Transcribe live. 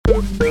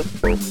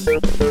It's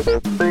your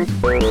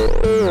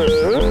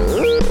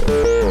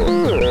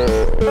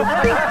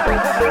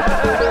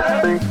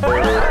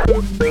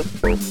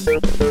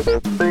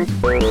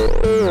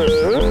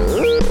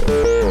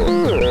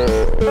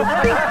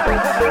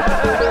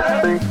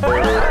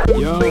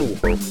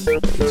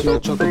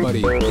Chuckle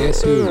Buddy.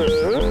 Guess who?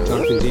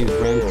 Jonathan James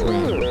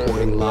Ramcharan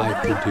reporting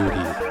live for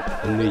duty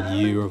in the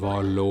year of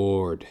our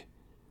Lord,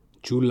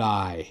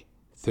 July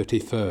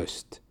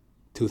 31st,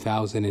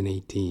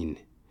 2018.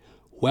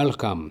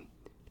 Welcome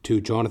to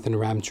Jonathan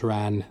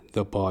Ramcharan,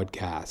 the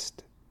podcast.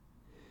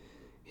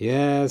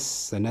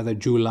 Yes, another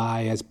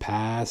July has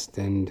passed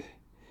and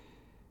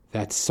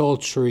that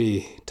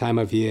sultry time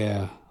of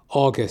year,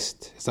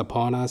 August, is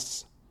upon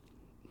us.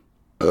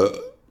 You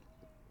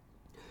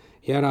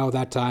know,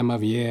 that time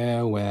of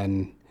year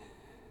when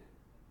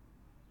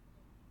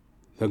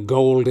the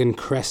golden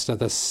crest of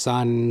the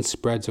sun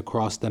spreads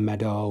across the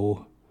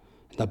meadow,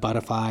 the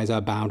butterflies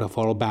are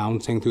bountiful,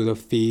 bouncing through the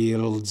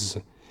fields.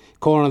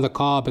 Corn on the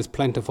cob is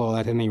plentiful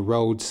at any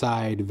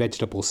roadside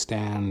vegetable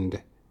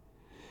stand.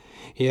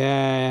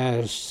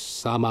 Yes,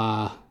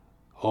 summer,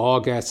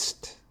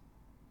 August.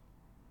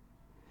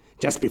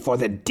 Just before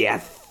the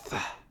death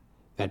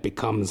that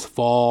becomes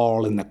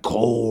fall, and the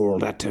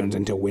cold that turns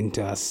into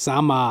winter,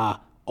 summer,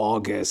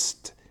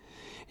 August.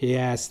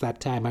 Yes,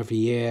 that time of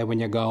year when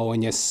you go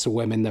and you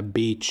swim in the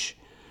beach.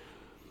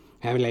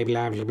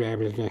 Yes,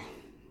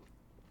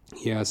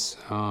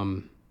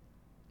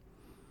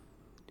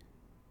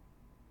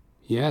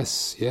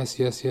 Yes.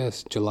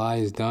 July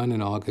is done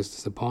and August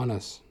is upon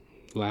us.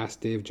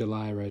 Last day of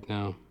July right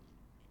now.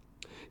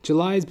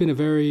 July has been a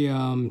very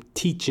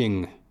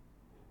teaching,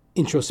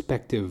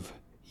 introspective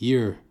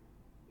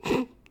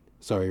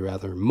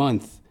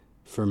month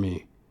for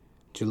me.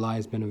 July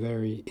has been a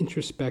very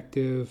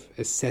introspective,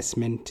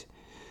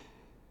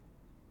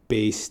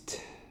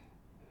 assessment-based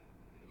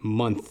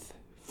month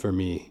for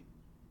me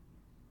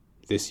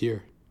this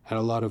year. Had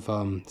a lot of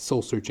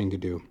soul-searching to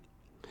do.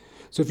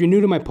 So if you're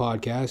new to my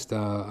podcast,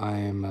 I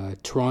am a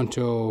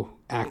Toronto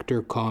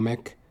actor,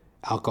 comic,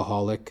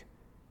 alcoholic,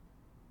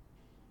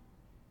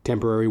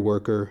 temporary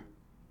worker,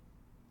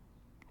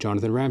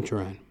 Jonathan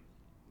Ramcharan.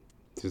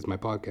 This is my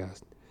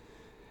podcast.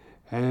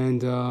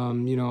 And,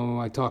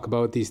 I talk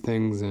about these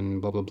things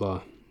and blah, blah,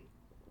 blah,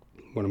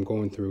 what I'm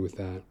going through with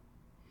that.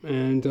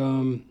 And,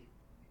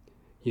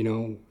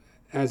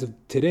 as of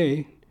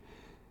today,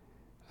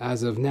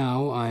 as of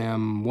now, I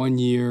am 1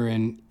 year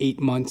and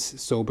 8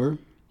 months sober.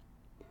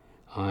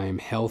 I'm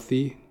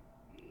healthy.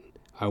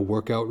 I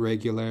work out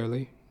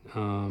regularly.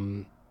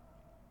 I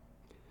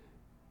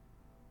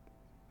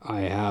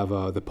have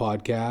the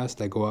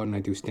podcast. I go out and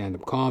I do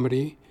stand-up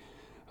comedy.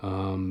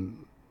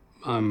 I'm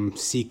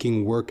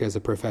seeking work as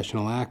a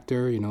professional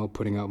actor,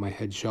 putting out my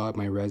headshot,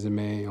 my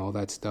resume, all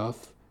that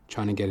stuff.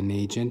 Trying to get an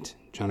agent,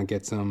 trying to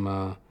get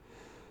some,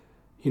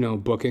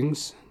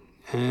 bookings.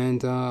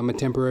 And I'm a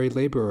temporary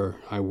laborer.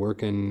 I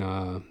work in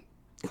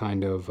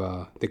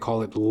they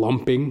call it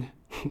lumping.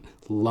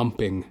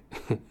 Lumping.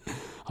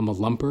 I'm a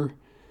lumper.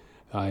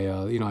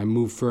 I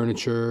move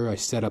furniture. I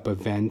set up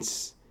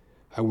events.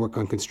 I work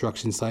on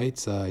construction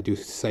sites. I do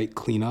site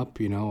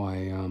cleanup.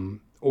 I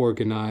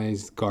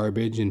organize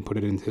garbage and put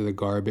it into the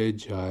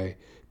garbage. I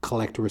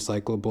collect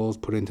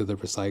recyclables, put it into the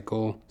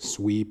recycle,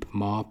 sweep,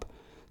 mop,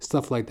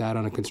 stuff like that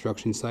on a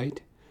construction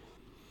site.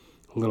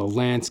 A little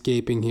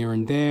landscaping here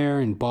and there,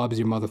 and Bob's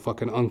your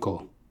motherfucking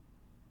uncle.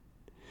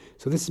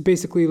 So this is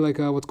basically like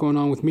what's going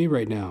on with me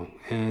right now.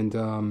 And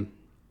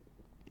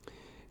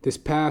this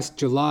past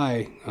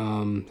July,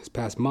 this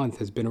past month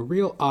has been a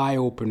real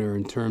eye-opener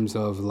in terms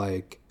of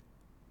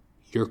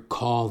your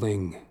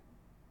calling.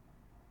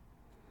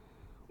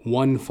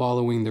 One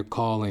following their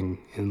calling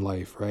in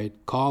life, right?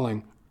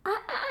 Calling. I'm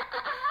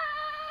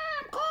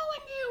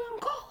calling you, I'm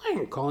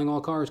calling. Calling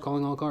all cars.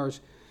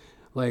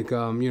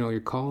 Your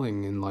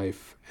calling in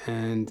life.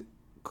 And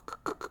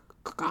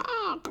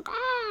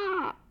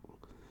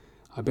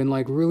I've been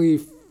really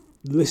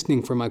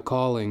listening for my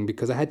calling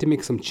because I had to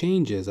make some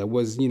changes. I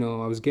was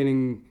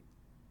getting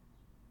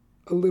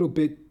a little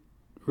bit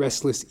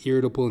restless,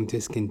 irritable, and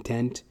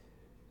discontent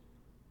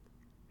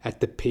at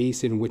the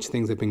pace in which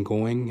things have been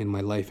going in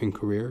my life and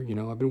career.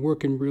 I've been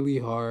working really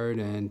hard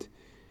and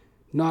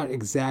not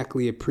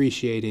exactly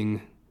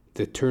appreciating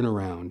the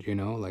turnaround,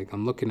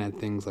 I'm looking at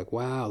things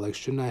wow,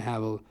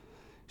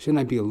 shouldn't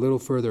I be a little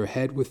further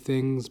ahead with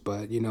things?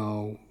 But,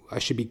 I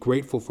should be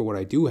grateful for what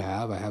I do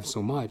have. I have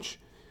so much.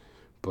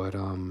 But,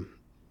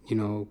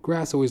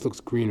 grass always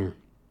looks greener.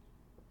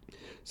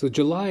 So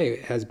July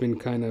has been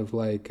kind of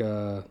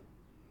the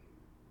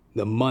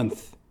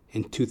month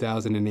in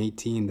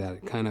 2018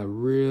 that kind of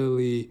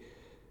really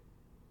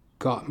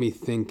got me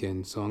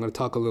thinking. So I'm going to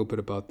talk a little bit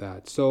about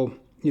that. So,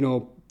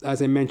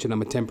 as I mentioned,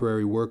 I'm a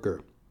temporary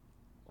worker.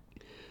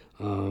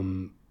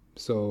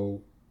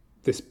 So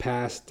this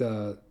past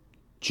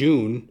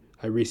June,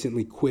 I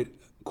recently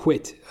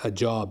quit a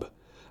job.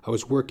 I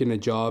was working a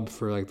job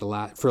for the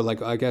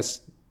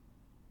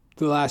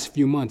last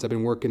few months. I've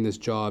been working this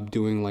job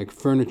doing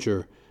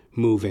furniture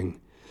moving,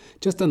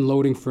 just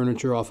unloading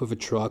furniture off of a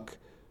truck,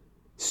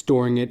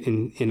 storing it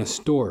in a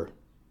store,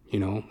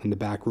 in the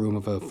back room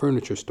of a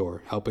furniture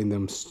store, helping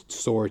them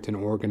sort and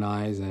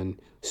organize and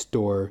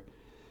store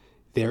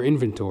their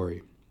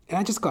inventory. And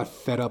I just got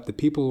fed up. The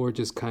people were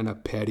just kind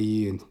of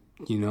petty and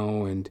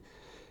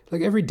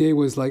like every day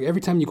was like,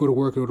 every time you go to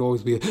work, it would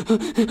always be,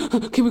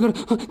 okay, we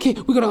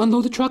gotta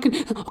unload the truck. And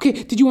okay,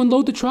 did you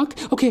unload the truck?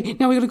 Okay,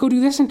 now we gotta go do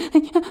this. And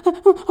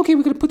okay,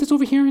 we gotta put this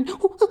over here. And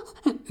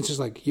it's just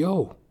like,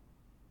 yo,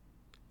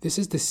 this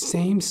is the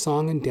same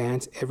song and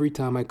dance every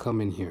time I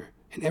come in here.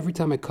 And every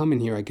time I come in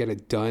here, I get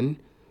it done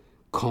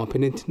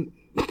competently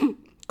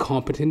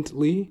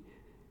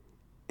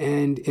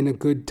and in a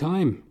good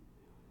time.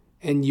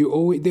 And they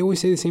always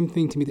say the same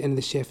thing to me at the end of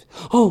the shift.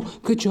 Oh,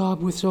 good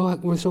job. We're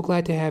so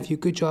glad to have you.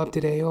 Good job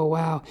today. Oh,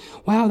 wow,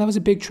 that was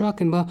a big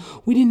truck, and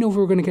we didn't know if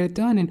we were going to get it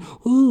done. And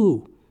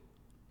ooh.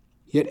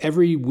 Yet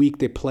every week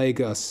they plagued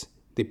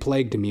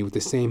me with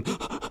the same,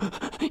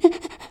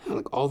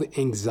 like all the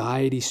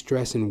anxiety,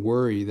 stress, and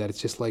worry that it's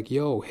just like,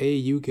 yo, hey,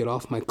 you get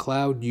off my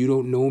cloud. You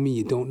don't know me.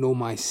 You don't know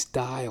my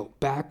style.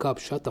 Back up.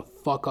 Shut the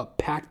fuck up.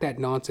 Pack that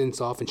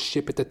nonsense off and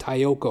ship it to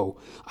Toyoko.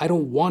 I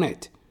don't want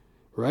it.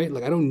 Right?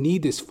 Like, I don't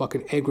need this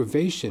fucking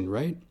aggravation,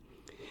 right?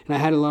 And I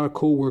had a lot of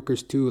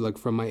co-workers too, like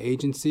from my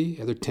agency,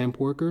 other temp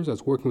workers. I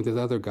was working with this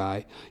other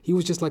guy. He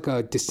was just like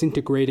a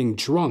disintegrating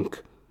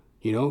drunk,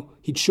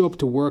 He'd show up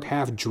to work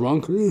half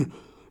drunk.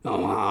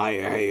 Oh,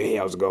 hey,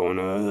 how's it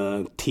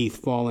going? Teeth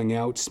falling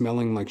out,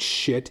 smelling like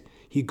shit.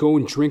 He'd go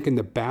and drink in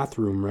the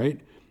bathroom,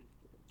 right?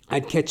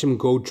 I'd catch him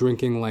go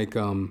drinking like,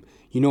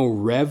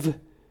 Rev?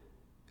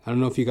 I don't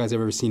know if you guys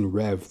have ever seen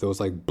Rev, those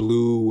like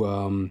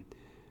blue,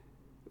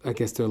 I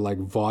guess they're like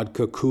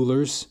vodka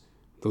coolers,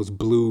 those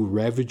blue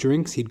Rev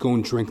drinks. He'd go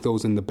and drink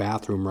those in the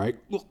bathroom, right?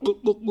 And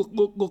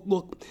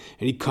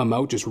he'd come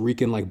out just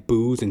reeking like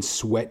booze and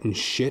sweat and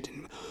shit.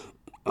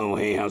 Oh,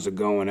 hey, how's it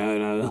going?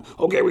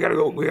 Okay, we gotta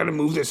go. We gotta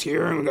move this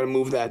here and we gotta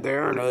move that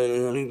there. And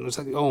it's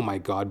like, oh my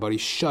God, buddy,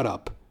 shut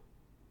up.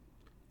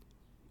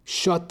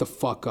 Shut the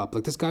fuck up.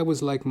 Like this guy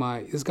was like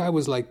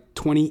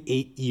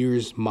 28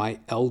 years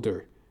my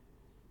elder.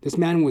 This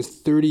man was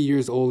 30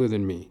 years older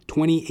than me,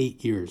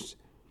 28 years.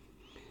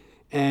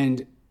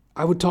 And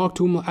I would talk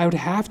to him. I would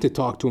have to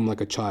talk to him like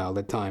a child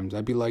at times.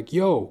 I'd be like,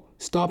 yo,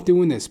 stop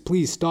doing this.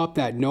 Please stop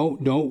that. No,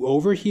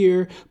 over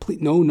here.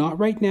 Please, no, not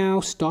right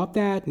now. Stop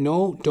that.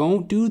 No,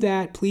 don't do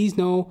that. Please,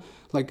 no.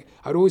 Like,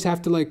 I'd always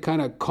have to like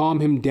kind of calm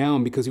him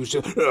down because he was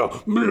just a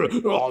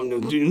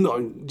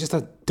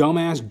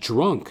dumbass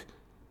drunk.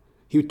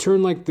 He would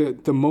turn like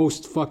the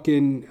most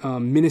fucking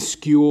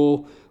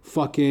minuscule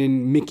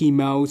fucking Mickey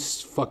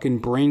Mouse fucking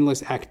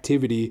brainless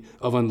activity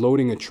of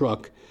unloading a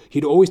truck.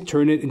 He'd always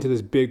turn it into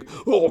this big,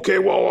 okay,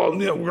 well, we're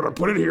going to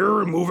put it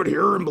here and move it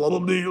here and blah, blah,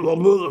 blah, blah,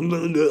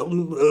 blah,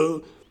 blah.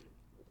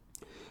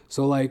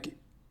 So, like,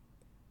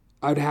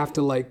 I'd have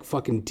to, like,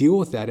 fucking deal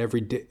with that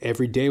every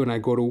day when I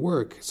go to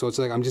work. So it's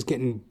like I'm just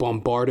getting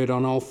bombarded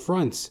on all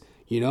fronts,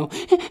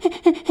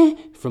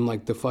 from,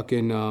 like, the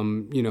fucking,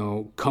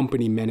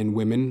 company men and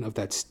women of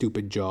that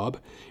stupid job.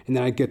 And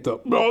then I get the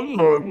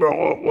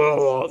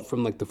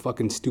from, like, the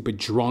fucking stupid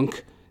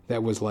drunk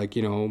that was, like,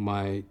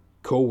 my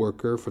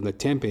co-worker from the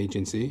temp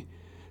agency.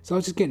 So I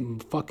was just getting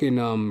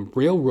fucking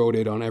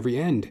railroaded on every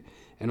end.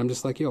 And I'm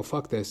just like, yo,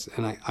 fuck this.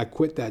 And I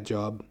quit that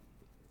job.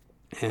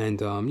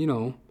 And, a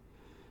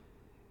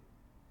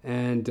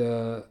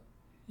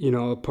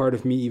part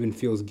of me even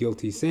feels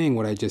guilty saying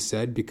what I just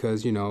said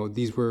because,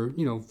 these were,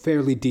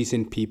 fairly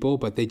decent people,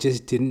 but they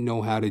just didn't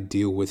know how to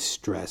deal with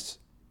stress.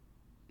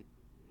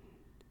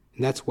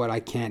 And that's what I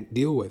can't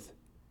deal with.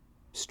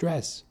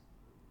 Stress.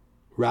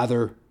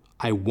 Rather,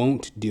 I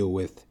won't deal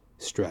with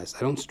stress. I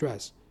don't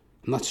stress.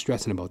 I'm not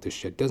stressing about this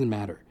shit. Doesn't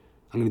matter.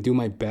 I'm going to do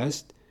my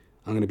best.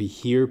 I'm going to be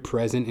here,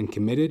 present, and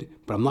committed,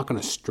 but I'm not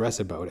going to stress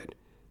about it.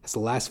 That's the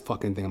last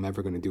fucking thing I'm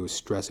ever going to do is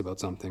stress about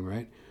something,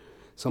 right?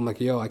 So I'm like,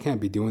 yo, I can't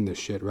be doing this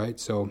shit, right?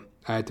 So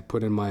I had to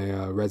put in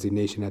my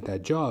resignation at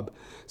that job.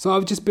 So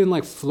I've just been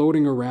like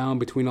floating around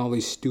between all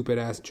these stupid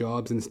ass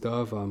jobs and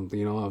stuff. I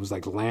was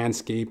like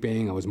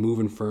landscaping. I was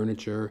moving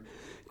furniture,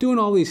 doing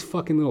all these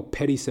fucking little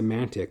petty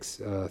semantics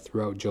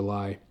throughout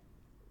July.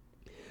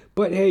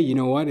 But hey, you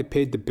know what? It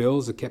paid the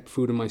bills. It kept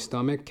food in my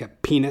stomach,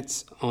 kept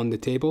peanuts on the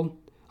table.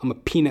 I'm a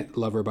peanut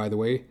lover, by the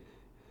way.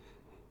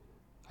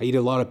 I eat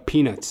a lot of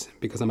peanuts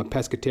because I'm a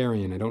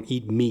pescatarian. I don't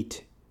eat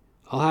meat.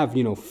 I'll have,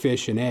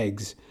 fish and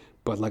eggs,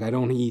 but like I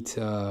don't eat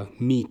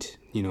meat,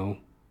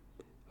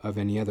 of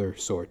any other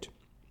sort.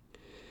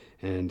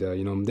 And,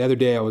 the other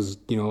day I was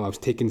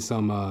taking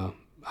some, I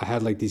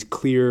had like these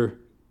clear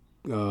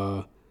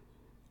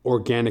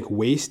organic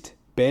waste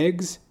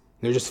bags.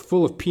 They're just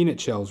full of peanut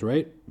shells,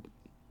 right?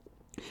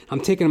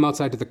 I'm taking them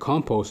outside to the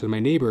compost, and my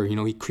neighbor,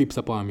 he creeps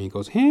up on me. He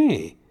goes,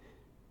 hey,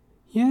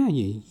 yeah,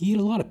 you eat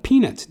a lot of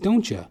peanuts,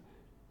 don't you?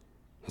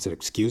 I said,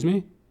 excuse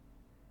me?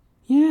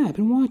 Yeah, I've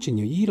been watching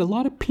you. You eat a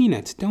lot of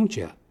peanuts, don't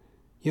you?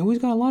 You always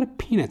got a lot of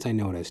peanuts, I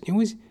noticed.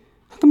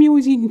 How come you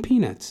always eating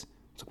peanuts?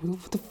 It's like,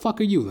 what the fuck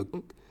are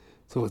you?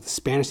 So the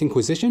Spanish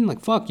Inquisition?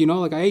 Like, fuck,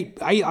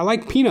 I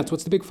like peanuts.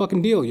 What's the big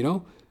fucking deal,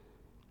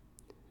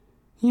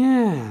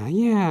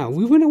 Yeah.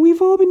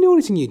 We've all been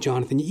noticing you,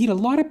 Jonathan. You eat a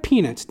lot of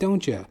peanuts,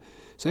 don't you?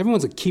 So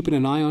everyone's like keeping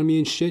an eye on me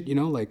and shit,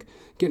 like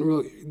getting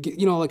real,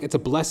 like it's a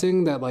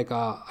blessing that like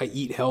I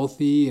eat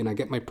healthy and I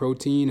get my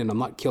protein and I'm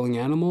not killing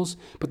animals.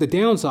 But the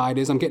downside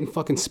is I'm getting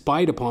fucking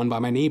spied upon by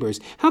my neighbors.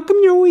 How come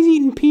you're always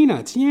eating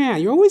peanuts? Yeah,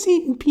 you're always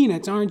eating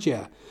peanuts, aren't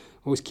you?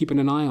 Always keeping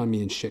an eye on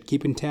me and shit,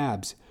 keeping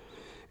tabs.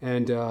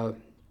 And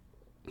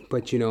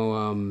but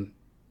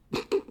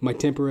my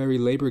temporary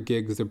labor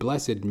gigs are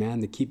blessed,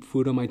 man. They keep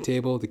food on my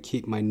table, they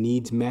keep my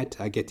needs met.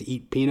 I get to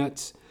eat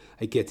peanuts.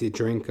 I get to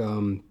drink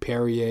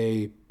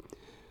Perrier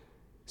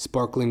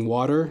sparkling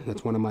water.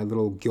 That's one of my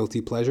little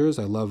guilty pleasures.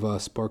 I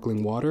love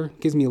sparkling water.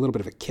 It gives me a little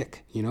bit of a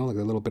kick, like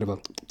a little bit of a,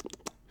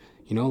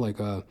 like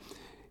a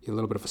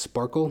little bit of a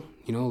sparkle,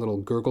 a little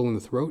gurgle in the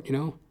throat,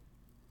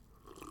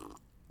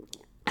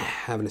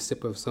 Having a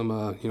sip of some,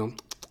 a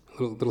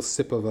little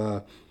sip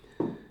of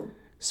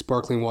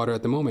sparkling water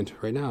at the moment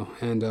right now.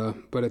 And,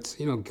 but it's,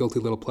 guilty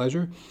little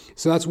pleasure.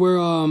 So that's where,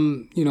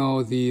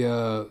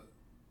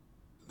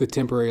 the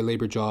temporary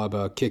labor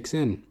job kicks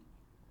in,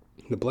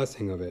 the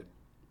blessing of it.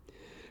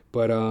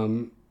 But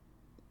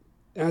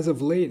as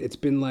of late, it's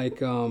been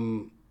like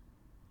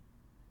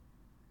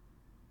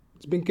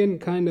it's been getting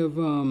kind of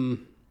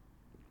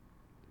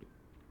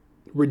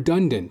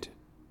redundant,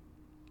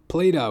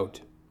 played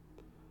out.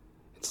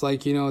 It's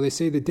like, they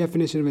say the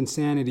definition of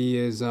insanity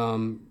is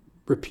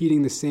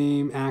repeating the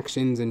same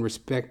actions and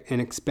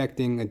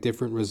expecting a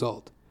different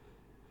result.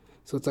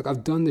 So it's like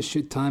I've done this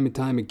shit time and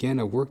time again.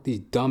 I've worked these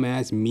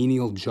dumbass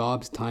menial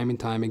jobs time and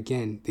time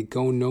again. They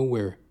go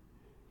nowhere.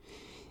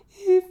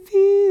 It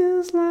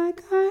feels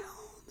like I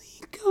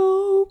only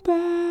go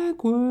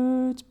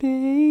backwards,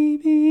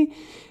 baby.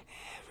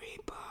 Every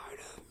part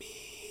of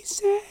me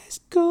says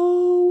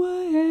go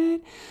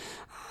ahead.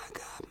 I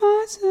got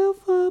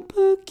myself up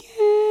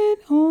again.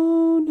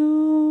 Oh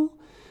no,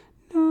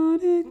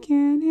 not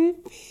again.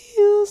 It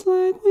feels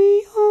like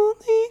we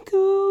only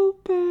go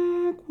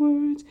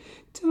backwards,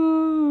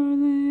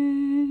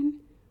 darling.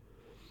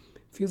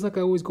 Feels like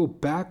I always go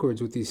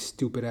backwards with these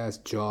stupid ass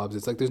jobs.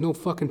 It's like there's no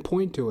fucking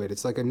point to it.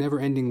 It's like a never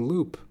ending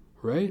loop,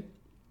 right?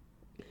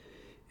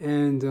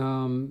 And,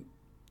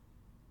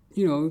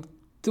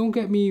 don't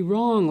get me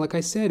wrong. Like I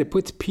said, it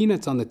puts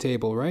peanuts on the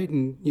table, right?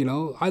 And,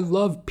 I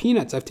love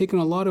peanuts. I've taken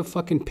a lot of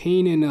fucking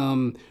pain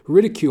and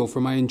ridicule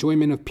for my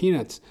enjoyment of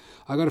peanuts.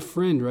 I got a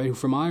friend, right,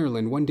 from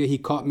Ireland. One day he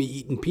caught me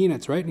eating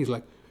peanuts, right? And he's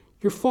like,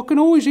 you're fucking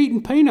always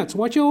eating peanuts.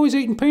 What you always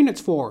eating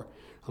peanuts for?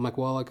 I'm like,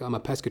 well, I'm a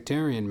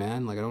pescatarian,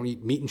 man. Like, I don't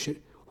eat meat and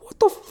shit. What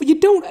the you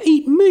don't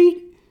eat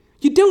meat?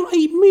 You don't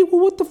eat meat?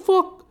 Well, what the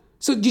fuck?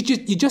 So you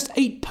just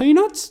ate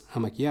peanuts?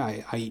 I'm like,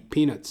 yeah, I eat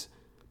peanuts.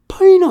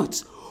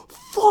 Peanuts!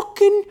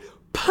 Fucking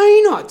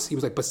peanuts! He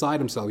was like beside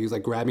himself. He was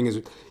like grabbing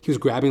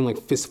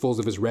like fistfuls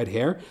of his red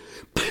hair.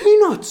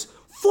 Peanuts!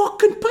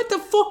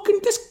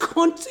 This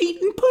cunt's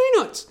eating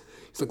peanuts!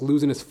 He's like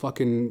losing his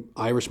fucking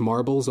Irish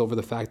marbles over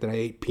the fact that I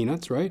ate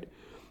peanuts, right?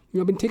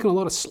 I've been taking a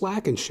lot of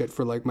slack and shit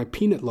for like my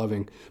peanut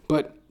loving,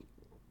 but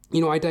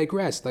I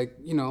digress. Like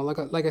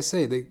I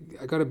say,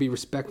 I gotta be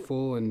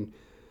respectful and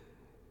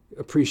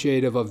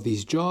appreciative of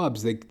these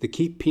jobs. They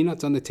keep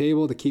peanuts on the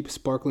table, they keep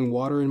sparkling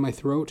water in my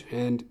throat,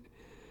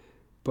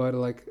 but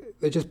like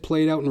they just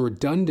played out and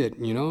redundant,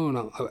 and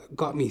it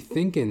got me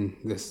thinking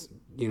this,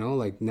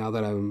 like now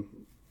that I'm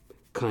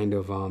kind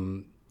of a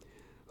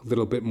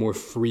little bit more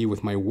free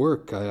with my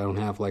work, I don't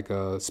have like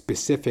a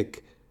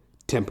specific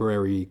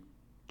temporary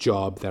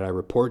job that I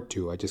report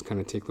to. I just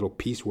kind of take little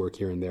piecework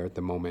here and there at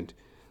the moment.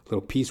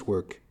 Little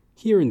piecework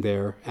here and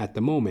there at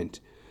the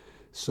moment.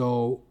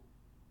 So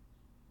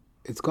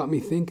it's got me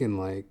thinking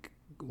like,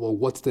 well,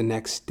 what's the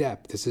next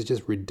step? This is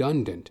just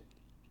redundant.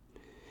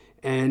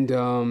 And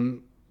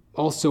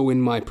also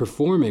in my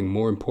performing,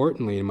 more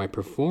importantly,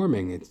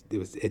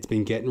 it's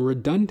been getting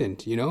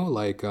redundant,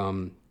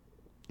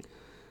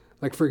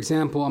 like for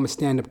example, I'm a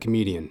stand-up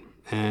comedian,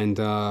 and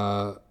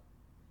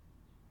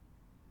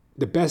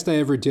the best I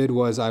ever did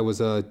was I was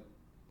a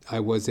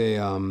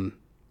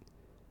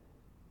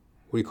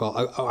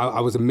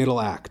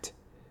middle act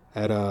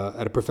at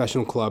a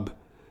professional club,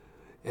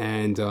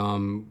 and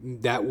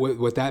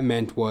what that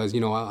meant was,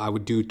 I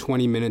would do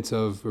 20 minutes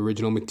of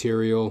original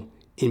material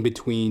in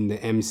between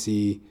the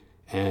MC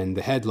and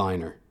the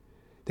headliner.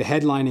 The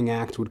headlining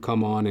act would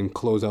come on and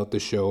close out the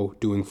show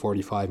doing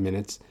 45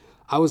 minutes.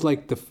 I was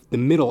like the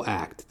middle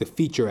act, the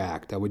feature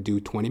act. I would do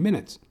 20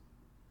 minutes.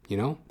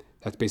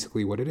 That's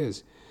basically what it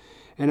is.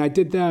 And I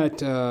did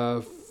that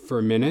for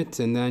a minute,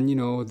 and then,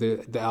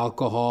 the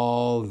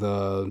alcohol,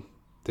 the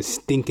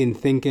stinking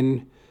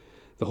thinking,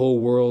 the whole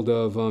world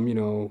of,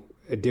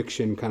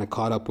 addiction kind of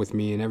caught up with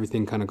me, and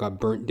everything kind of got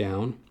burnt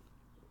down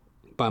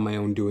by my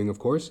own doing, of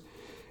course.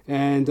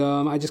 And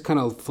I just kind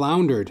of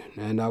floundered,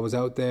 and I was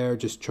out there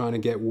just trying to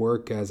get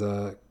work as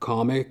a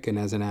comic and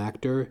as an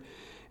actor.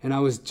 And I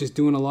was just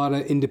doing a lot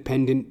of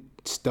independent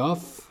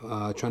stuff,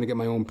 trying to get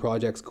my own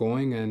projects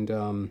going,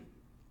 and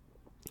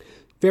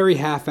very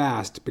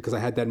half-assed because I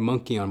had that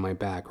monkey on my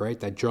back, right?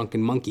 That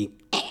drunken monkey.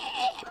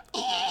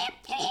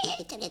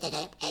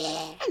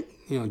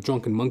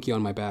 drunken monkey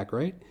on my back,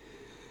 right?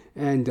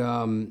 And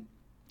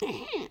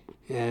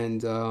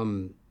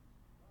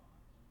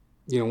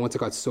once I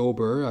got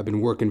sober, I've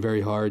been working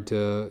very hard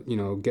to,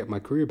 get my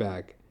career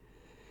back.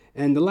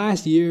 And the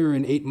last year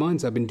and 8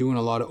 months, I've been doing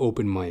a lot of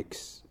open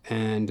mics.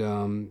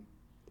 And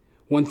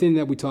one thing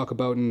that we talk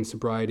about in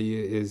sobriety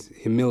is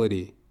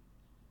humility.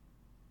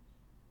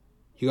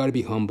 You got to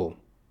be humble.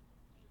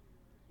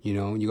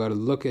 You got to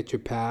look at your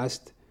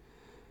past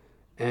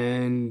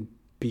and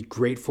be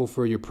grateful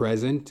for your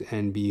present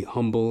and be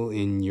humble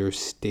in your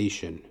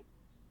station.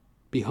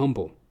 Be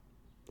humble.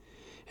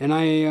 And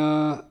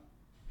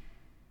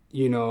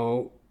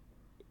you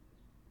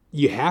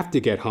have to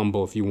get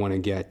humble if you want to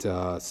get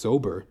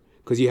sober,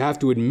 because you have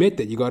to admit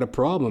that you got a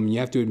problem. You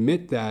have to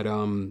admit that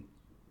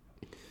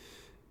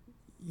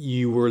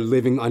you were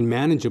living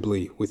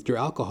unmanageably with your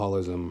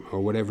alcoholism or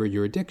whatever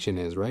your addiction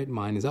is, right?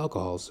 Mine is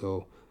alcohol,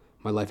 so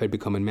my life had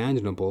become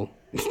unmanageable.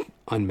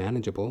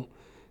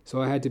 So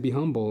I had to be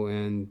humble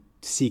and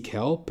seek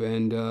help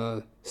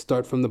and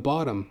start from the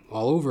bottom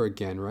all over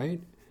again, right?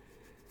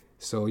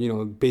 So,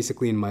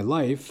 basically in my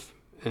life,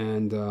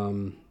 and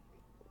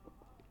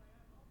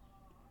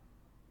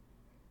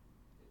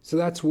so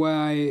that's what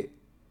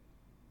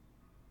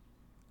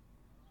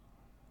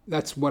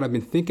I've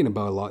been thinking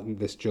about a lot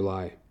this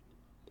July.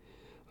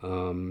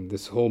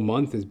 This whole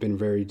month has been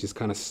very just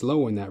kind of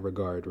slow in that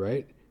regard,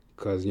 right?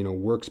 Because,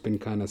 work's been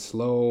kind of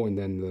slow, and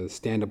then the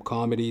stand-up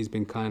comedy's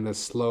been kind of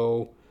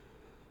slow.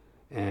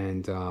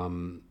 And,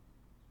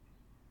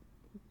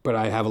 but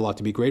I have a lot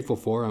to be grateful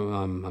for.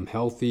 I'm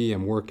healthy,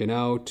 I'm working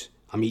out,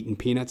 I'm eating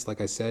peanuts,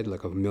 like I said,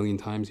 like 1 million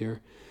times here.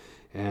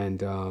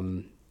 And,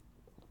 I'm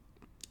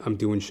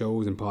doing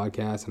shows and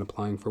podcasts and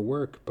applying for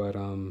work. But,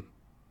 I've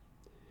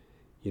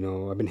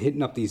been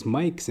hitting up these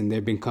mics and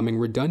they've been becoming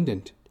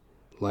redundant.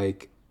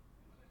 Like,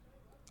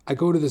 I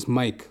go to this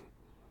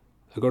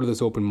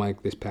open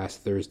mic this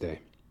past Thursday.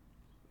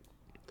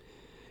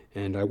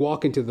 And I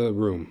walk into the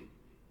room.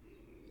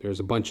 There's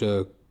a bunch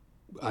of,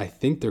 I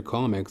think they're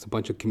comics, a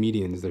bunch of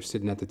comedians. They're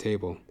sitting at the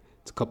table.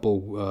 It's a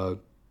couple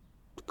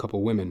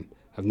women.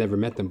 I've never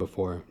met them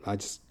before. I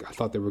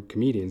thought they were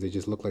comedians. They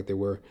just looked like they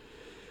were.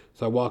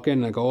 So I walk in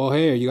and I go, "Oh,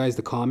 hey, are you guys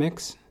the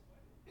comics?"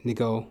 And they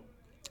go,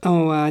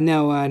 "Oh,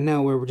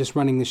 no, we're just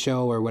running the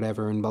show or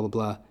whatever," and blah, blah,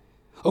 blah.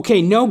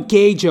 Okay, no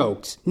gay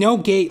jokes. No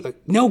gay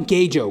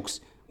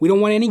jokes. We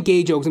don't want any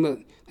gay jokes.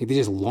 Like, they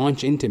just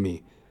launch into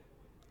me.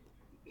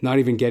 Not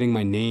even getting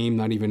my name,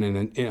 not even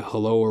in a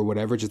hello or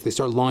whatever. Just they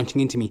start launching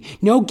into me.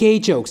 No gay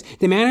jokes.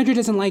 The manager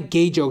doesn't like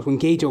gay jokes when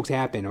gay jokes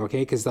happen, okay?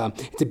 Because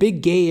it's a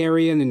big gay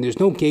area and then there's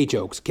no gay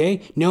jokes,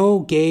 okay? No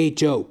gay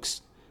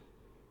jokes.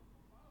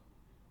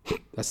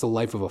 That's the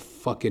life of a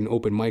fucking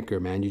open micer,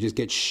 man. You just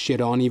get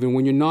shit on even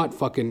when you're not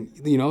fucking,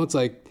 it's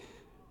like,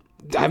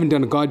 I haven't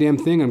done a goddamn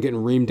thing. I'm getting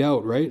reamed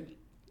out, right?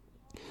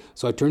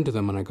 So I turn to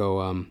them and I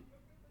go,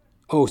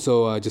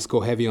 just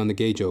go heavy on the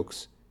gay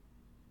jokes.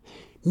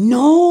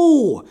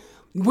 No,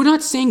 we're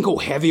not saying go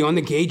heavy on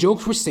the gay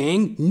jokes. We're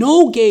saying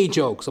no gay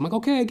jokes. I'm like,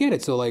 okay, I get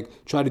it. So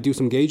try to do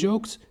some gay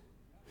jokes.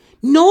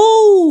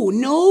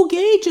 No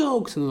gay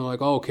jokes. And they're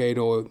like, oh, okay,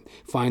 no.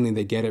 Finally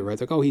they get it, right?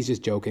 It's like, oh, he's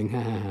just joking. Ha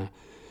ha ha.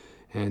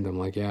 And I'm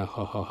like, yeah,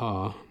 ha ha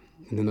ha.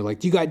 And then they're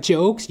like, you got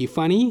jokes? You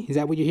funny? Is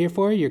that what you're here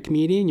for? You're a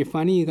comedian? You're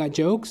funny? You got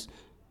jokes?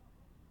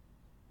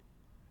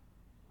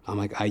 I'm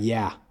like,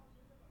 yeah.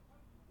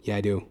 Yeah,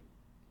 I do.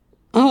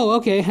 Oh,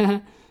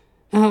 okay.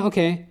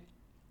 Okay.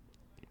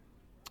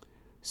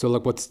 So,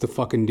 what's the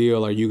fucking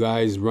deal? Are you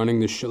guys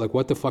running the show?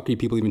 What the fuck are you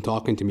people even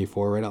talking to me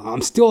for, right?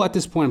 I'm still at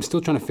this point, I'm still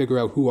trying to figure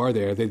out who are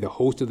they? Are they the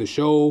host of the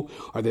show?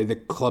 Are they the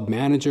club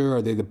manager?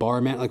 Are they the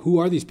bar man? Who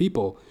are these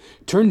people?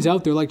 Turns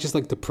out they're just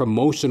the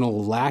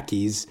promotional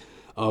lackeys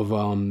of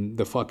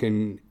the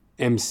fucking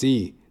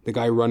MC, the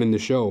guy running the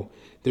show.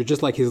 They're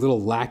just his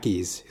little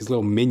lackeys, his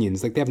little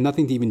minions. They have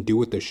nothing to even do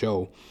with the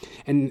show.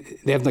 And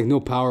they have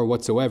no power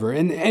whatsoever.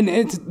 And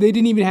they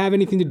didn't even have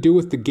anything to do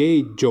with the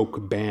gay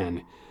joke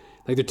ban.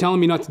 They're telling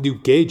me not to do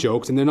gay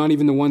jokes, and they're not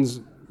even the ones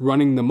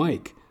running the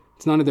mic.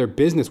 It's none of their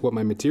business what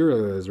my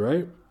material is,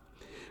 right?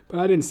 But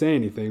I didn't say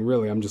anything,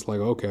 really. I'm just like,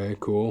 okay,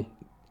 cool.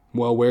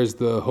 Well, where's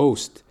the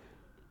host?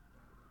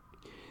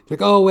 They're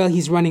like, oh, well,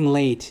 he's running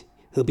late.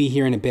 He'll be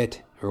here in a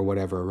bit, or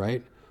whatever,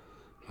 right?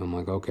 I'm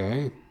like,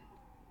 okay.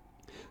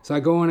 So I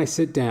go and I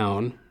sit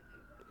down.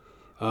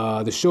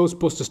 The show's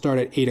supposed to start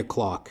at 8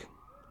 o'clock.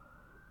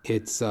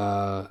 It's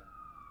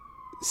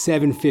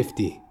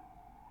 7:50.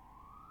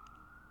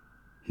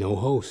 No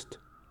host.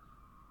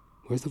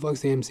 Where's the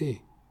fuck's the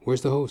MC?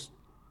 Where's the host?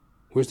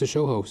 Where's the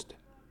show host?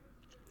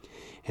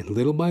 And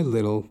little by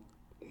little,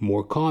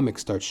 more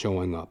comics start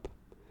showing up.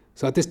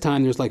 So at this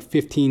time, there's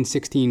 15,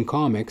 16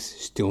 comics,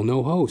 still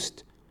no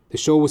host. The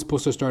show was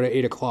supposed to start at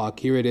 8 o'clock.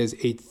 Here it is,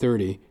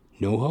 8:30.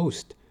 No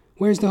host.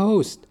 Where's the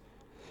host?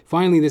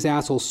 Finally, this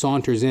asshole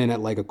saunters in at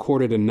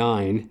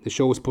 8:45. The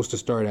show was supposed to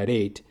start at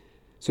 8.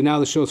 So now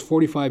the show's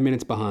 45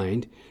 minutes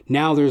behind.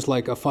 Now there's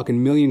a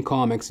fucking million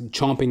comics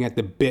chomping at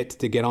the bit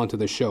to get onto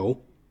the show.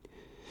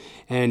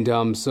 And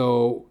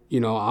so,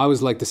 I was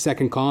the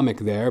second comic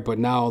there, but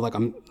now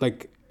I'm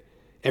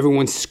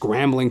Everyone's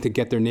scrambling to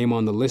get their name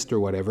on the list or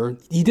whatever.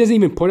 He doesn't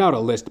even put out a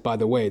list, by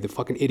the way, the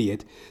fucking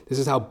idiot. This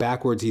is how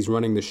backwards he's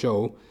running the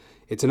show.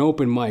 It's an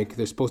open mic.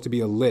 There's supposed to be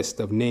a list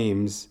of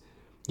names.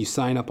 You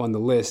sign up on the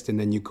list and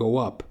then you go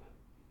up,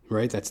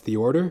 right? That's the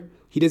order.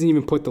 He doesn't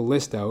even put the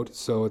list out.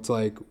 So it's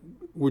like,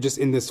 we're just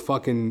in this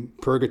fucking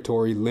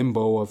purgatory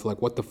limbo of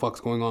like, what the fuck's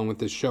going on with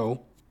this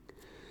show?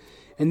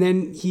 And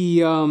then he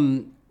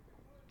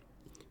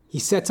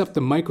sets up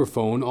the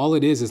microphone. All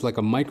it is like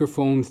a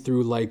microphone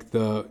through like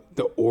the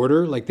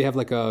order. Like they have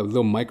like a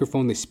little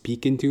microphone they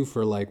speak into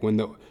for like when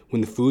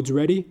the food's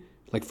ready,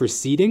 like for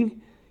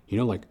seating, you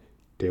know, like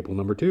table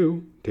number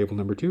two,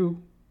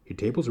 your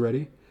table's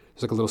ready.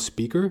 There's like a little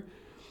speaker.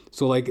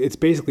 So like it's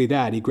basically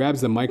that. He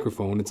grabs the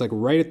microphone. It's like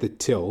right at the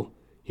till.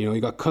 You know,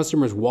 you got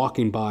customers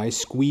walking by,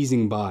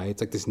 squeezing by.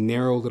 It's like this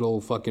narrow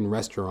little fucking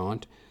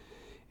restaurant.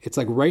 It's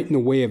like right in the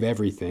way of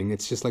everything.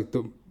 It's just like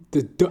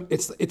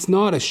it's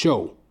not a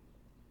show.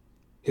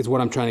 Is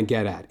what I'm trying to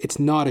get at. It's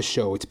not a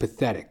show. It's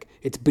pathetic.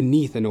 It's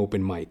beneath an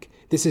open mic.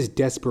 This is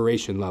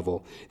desperation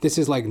level. This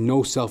is like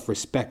no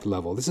self-respect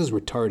level. This is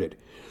retarded.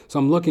 So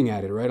I'm looking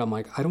at it, right? I'm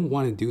like, I don't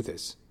want to do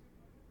this.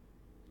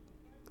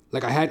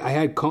 Like I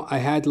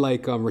had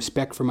like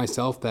respect for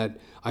myself that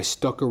I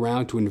stuck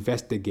around to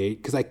investigate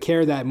because I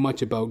care that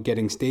much about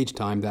getting stage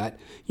time that,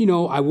 you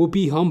know, I will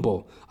be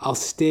humble. I'll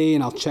stay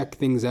and I'll check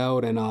things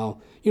out and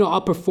I'll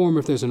perform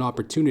if there's an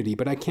opportunity,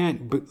 but I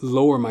can't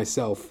lower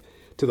myself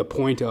to the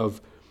point of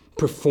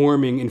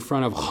performing in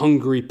front of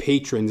hungry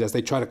patrons as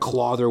they try to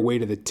claw their way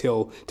to the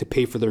till to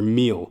pay for their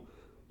meal.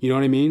 You know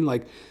what I mean?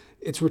 Like,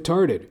 it's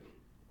retarded.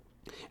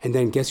 And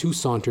then guess who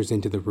saunters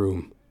into the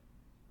room?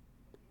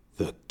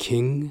 The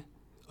king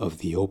of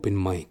the open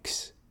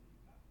mics.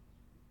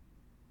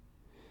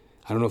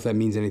 I don't know if that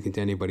means anything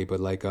to anybody, but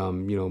like,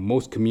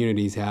 most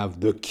communities have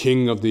the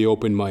king of the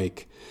open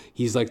mic.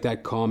 He's like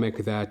that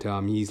comic that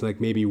he's like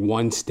maybe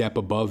one step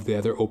above the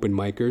other open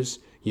micers.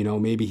 You know,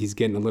 maybe he's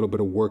getting a little bit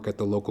of work at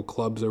the local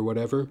clubs or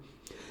whatever.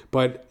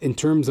 But in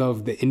terms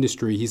of the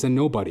industry, he's a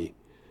nobody.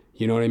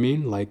 You know what I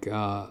mean? Like,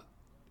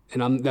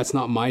 that's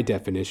not my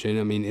definition.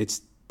 I mean,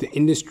 it's the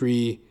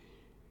industry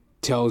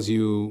tells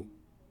you,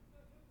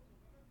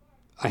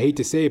 I hate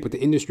to say it, but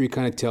the industry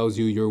kind of tells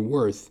you your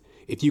worth.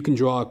 If you can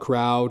draw a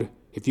crowd,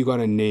 if you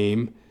got a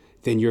name,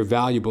 then you're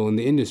valuable in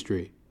the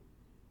industry,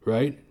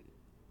 right?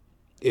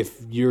 If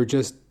you're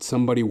just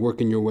somebody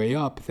working your way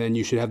up, then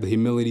you should have the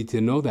humility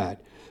to know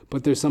that.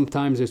 But there's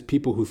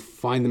people who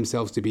find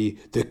themselves to be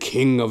the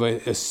king of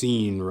a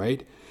scene,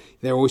 right?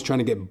 They're always trying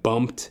to get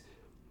bumped.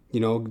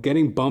 You know,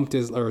 getting bumped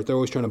or they're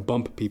always trying to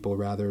bump people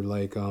rather.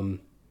 Like, I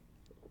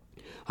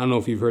don't know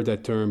if you've heard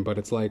that term, but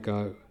it's like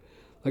at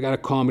a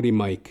comedy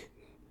mic.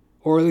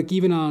 Or like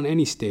even on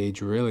any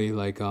stage, really.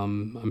 Like,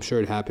 I'm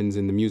sure it happens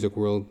in the music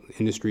world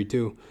industry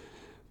too.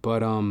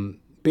 But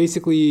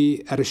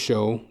basically at a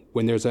show,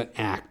 when there's an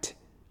act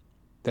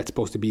that's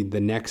supposed to be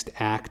the next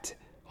act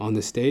on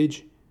the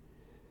stage,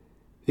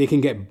 they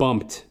can get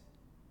bumped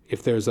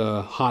if there's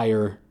a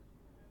higher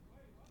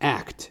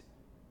act,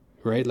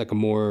 right? Like a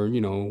more,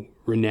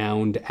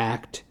 renowned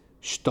act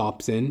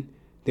stops in.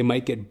 They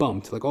might get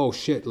bumped. Like, oh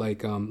shit,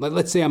 like,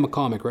 let's say I'm a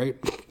comic, right?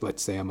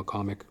 Let's say I'm a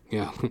comic.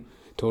 Yeah,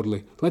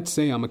 totally. Let's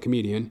say I'm a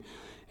comedian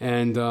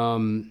and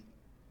I'm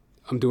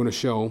doing a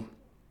show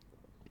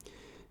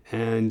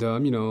and,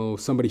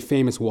 somebody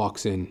famous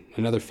walks in,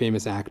 another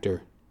famous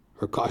actor,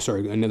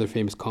 another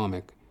famous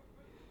comic.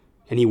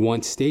 And he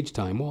wants stage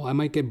time. Well, I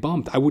might get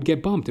bumped. I would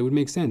get bumped. It would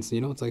make sense.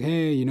 It's like,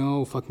 hey,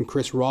 fucking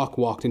Chris Rock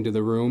walked into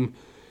the room.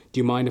 Do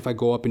you mind if I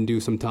go up and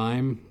do some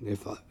time?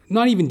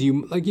 Not even do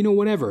you, like,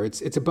 whatever.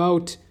 It's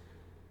about,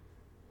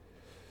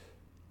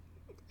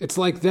 it's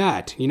like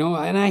that,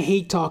 and I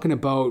hate talking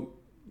about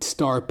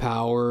star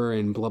power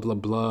and blah, blah,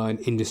 blah and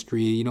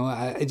industry.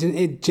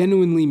 It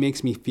genuinely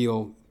makes me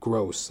feel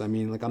gross. I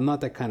mean, like, I'm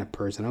not that kind of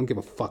person. I don't give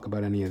a fuck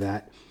about any of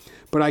that.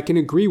 But I can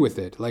agree with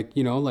it. Like,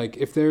 like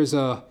if there's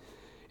a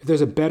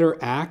better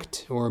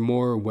act or a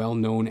more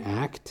well-known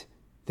act,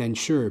 then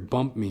sure,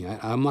 bump me.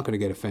 I'm not going to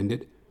get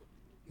offended.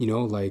 If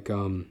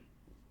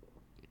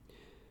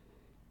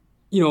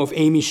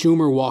Amy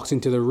Schumer walks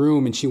into the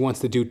room and she wants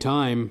to do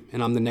time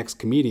and I'm the next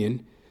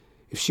comedian,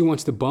 if she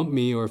wants to bump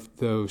me or if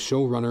the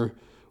showrunner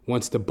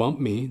wants to bump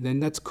me, then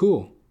that's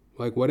cool.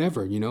 Like,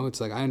 whatever,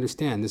 it's like, I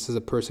understand. This is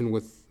a person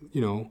with,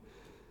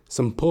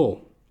 some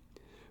pull.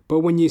 But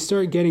when you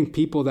start getting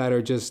people that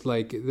are just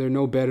like, they're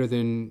no better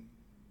than,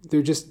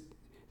 they're the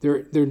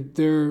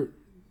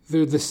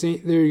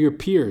same. They're your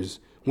peers.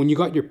 When you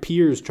got your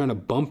peers trying to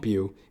bump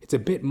you, it's a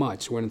bit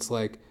much. When it's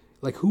like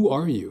who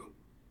are you?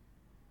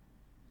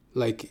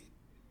 Like,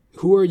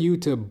 who are you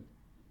to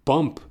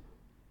bump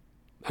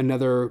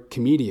another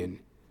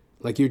comedian?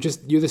 Like, you're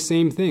the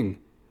same thing,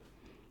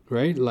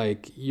 right?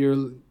 Like,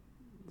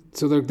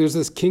 there's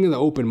this king of the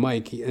open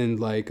mic, and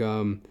like,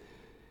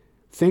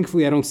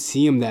 thankfully I don't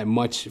see him that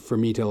much for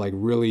me to like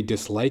really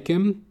dislike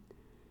him.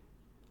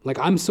 Like,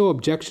 I'm so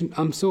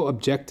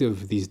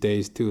objective these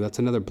days too. That's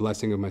another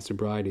blessing of my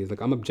sobriety. Is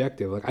like, I'm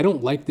objective. Like, I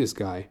don't like this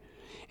guy.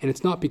 And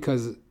it's not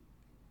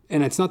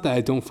that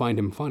I don't find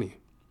him funny.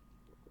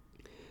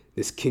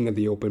 this king of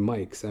the open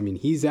mics. I mean,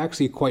 he's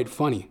actually quite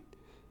funny.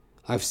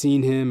 I've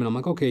seen him and I'm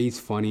like, okay, he's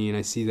funny, and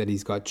I see that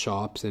he's got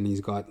chops and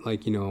he's got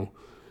like,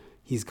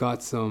 he's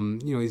got some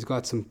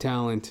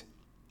talent.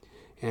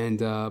 And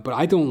but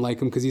I don't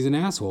like him because he's an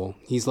asshole.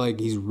 He's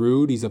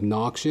rude, he's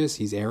obnoxious,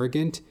 he's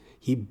arrogant.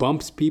 He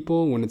bumps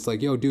people when it's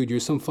like, yo, dude,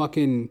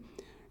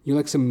 you're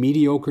like some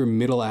mediocre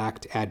middle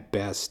act at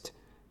best.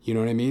 You know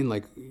what I mean?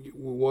 Like,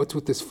 what's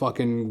with this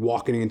fucking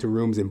walking into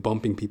rooms and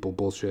bumping people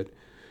bullshit?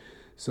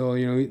 So,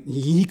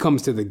 he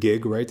comes to the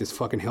gig, right? This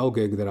fucking hell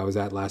gig that I was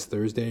at last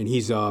Thursday, and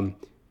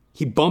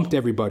he bumped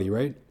everybody,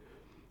 right?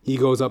 He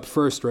goes up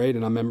first, right?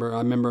 And I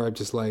remember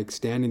just like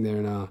standing there,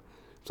 and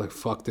it's like,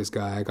 fuck this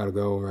guy, I gotta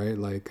go, right?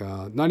 Like,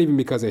 not even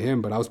because of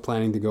him, but I was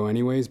planning to go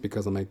anyways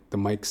because I'm like, the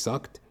mic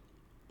sucked.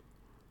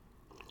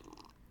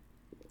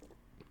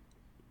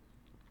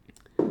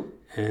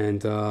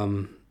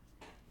 And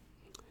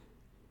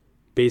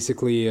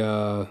basically,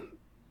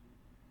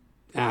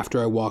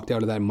 after I walked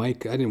out of that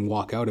mic, I didn't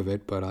walk out of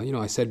it, but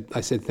I said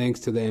thanks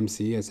to the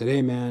MC. I said,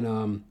 hey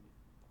man,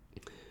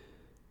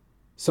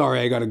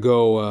 sorry, I gotta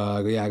go.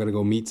 I gotta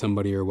go meet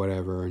somebody or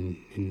whatever,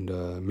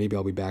 and maybe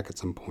I'll be back at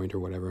some point or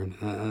whatever.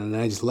 And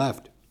I just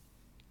left.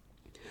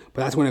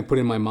 But that's when I put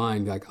in my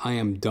mind, like, I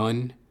am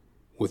done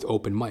with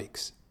open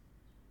mics.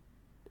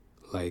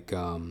 Like,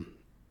 I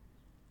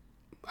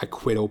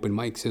quit open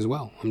mics as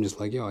well. I'm just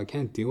like, yo, I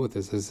can't deal with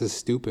this. This is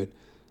stupid.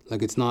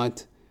 Like, it's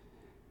not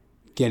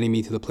getting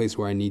me to the place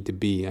where I need to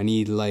be. I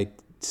need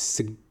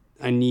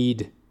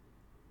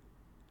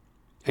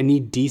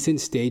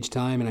decent stage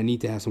time, and I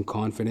need to have some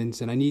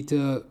confidence, and I need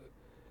to,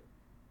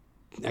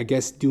 I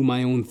guess, do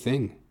my own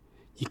thing.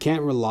 You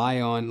can't rely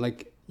on,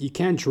 like, you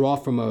can't draw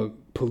from a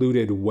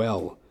polluted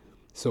well,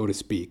 so to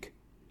speak.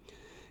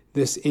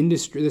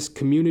 This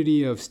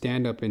community of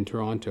stand-up in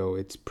Toronto,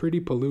 it's pretty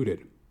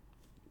polluted.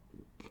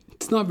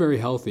 It's not very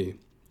healthy.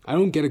 I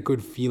don't get a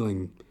good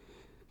feeling.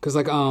 Because,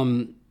 like,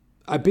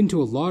 I've been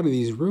to a lot of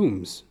these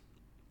rooms.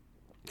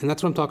 And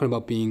that's what I'm talking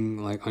about,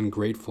 being, like,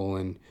 ungrateful.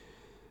 And,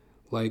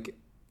 like,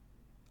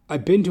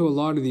 I've been to a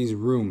lot of these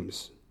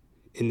rooms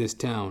in this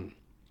town.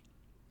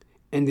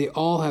 And they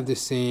all have the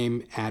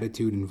same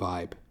attitude and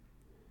vibe.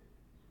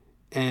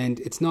 And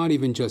it's not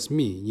even just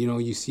me.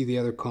 You see the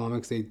other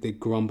comics, they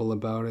grumble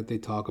about it, they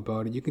talk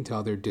about it. You can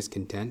tell they're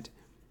discontent.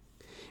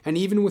 And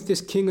even with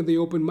this king of the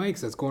open mics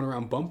that's going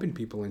around bumping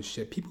people and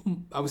shit,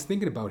 I was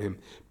thinking about him.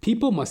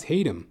 People must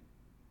hate him.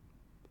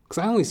 Because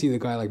I only see the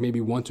guy like maybe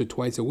once or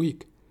twice a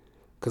week.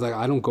 Because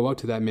I don't go out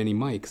to that many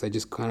mics. I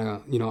just kind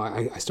of,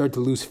 I start to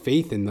lose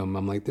faith in them.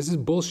 I'm like, this is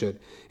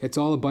bullshit. It's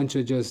all a bunch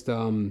of just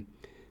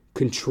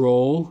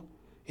control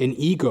and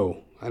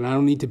ego. And I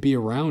don't need to be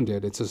around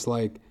it. It's just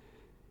like,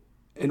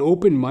 an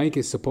open mic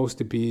is supposed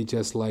to be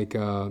just like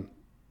a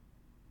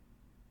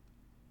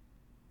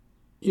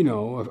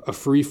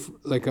free,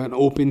 like an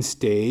open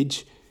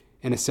stage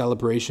and a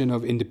celebration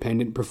of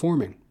independent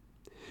performing.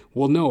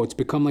 Well, no, it's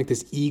become like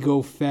this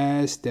ego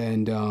fest,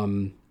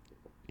 and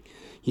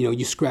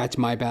you scratch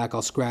my back,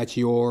 I'll scratch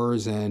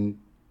yours, and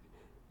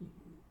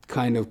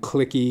kind of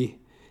clicky.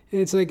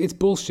 And it's like, it's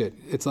bullshit.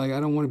 It's like, I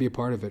don't want to be a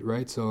part of it,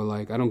 right? So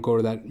like, I don't go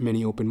to that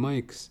many open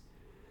mics.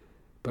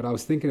 But I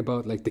was thinking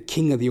about, like, the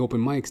king of the open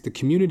mics. The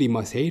community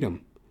must hate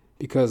him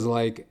because,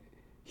 like,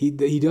 he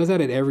does that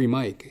at every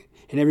mic,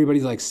 and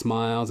everybody's like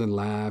smiles and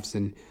laughs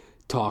and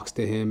talks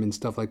to him and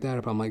stuff like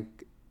that. But I'm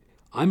like,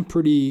 I'm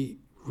pretty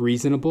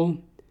reasonable,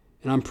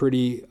 and I'm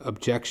pretty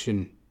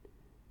objective.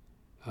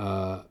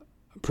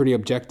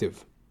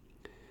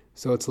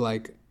 So it's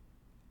like,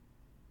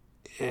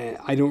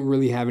 I don't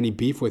really have any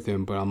beef with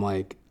him, but I'm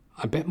like,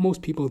 I bet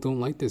most people don't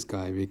like this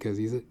guy because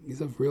he's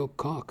a real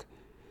cock.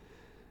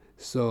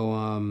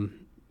 So,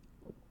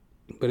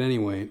 but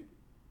anyway,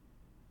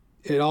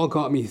 it all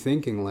got me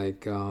thinking,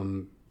 like,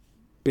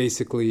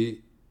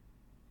 basically,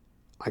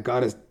 I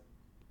gotta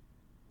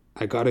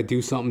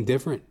do something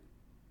different.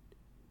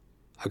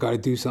 I gotta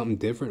do something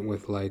different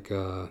with, like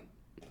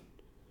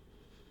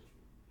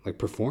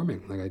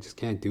performing. Like, I just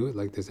can't do it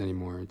like this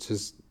anymore. It's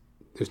just,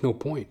 there's no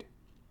point.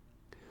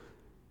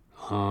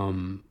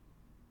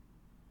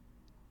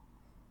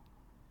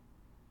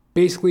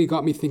 Basically, it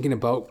got me thinking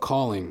about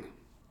calling.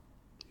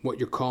 What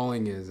your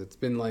calling is. It's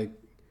been like,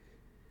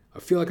 I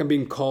feel like I'm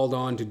being called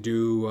on to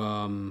do,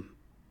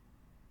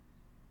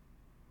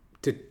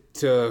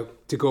 to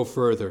go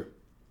further.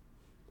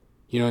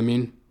 You know what I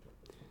mean?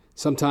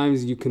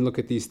 Sometimes you can look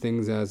at these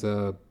things as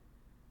to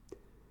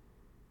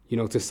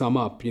sum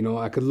up,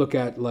 I could look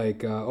at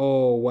like,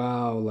 oh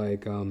wow,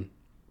 like, I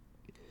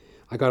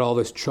got all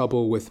this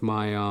trouble with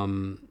my,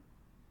 I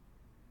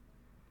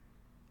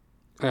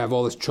have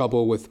all this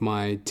trouble with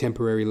my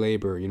temporary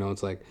labor,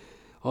 it's like,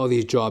 all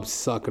these jobs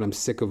suck and I'm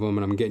sick of them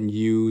and I'm getting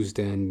used,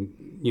 and,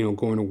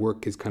 going to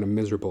work is kind of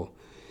miserable.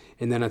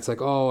 And then it's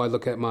like, oh, I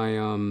look at my,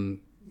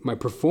 my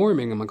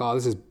performing, I'm like, oh,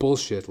 this is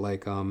bullshit.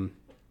 Like, I'm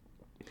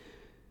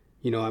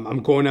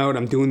going out,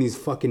 I'm doing these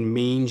fucking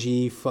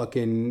mangy,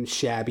 fucking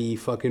shabby,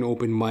 fucking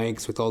open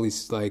mics with all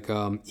these like,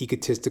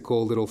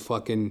 egotistical little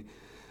fucking,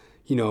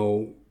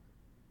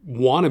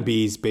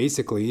 wannabes,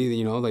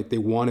 basically, like they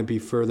want to be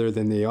further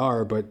than they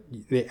are, but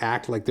they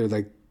act like they're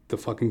like the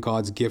fucking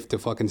God's gift to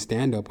fucking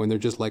stand up when they're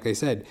just, like I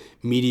said,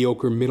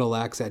 mediocre middle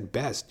acts at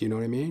best. You know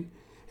what I mean?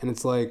 And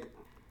it's like,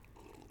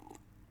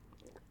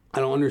 I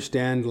don't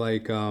understand, I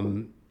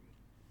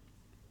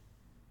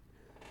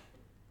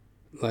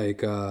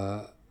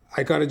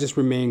gotta just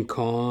remain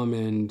calm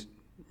and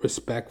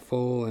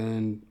respectful,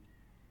 and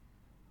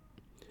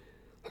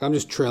like I'm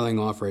just trailing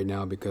off right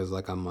now because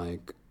I'm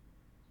like,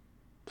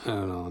 I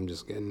don't know,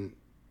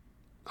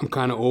 I'm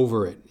kind of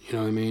over it, you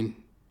know what I mean?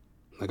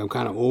 Like I'm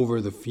kind of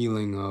over the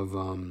feeling of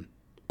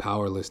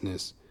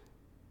powerlessness,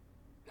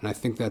 and I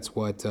think that's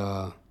what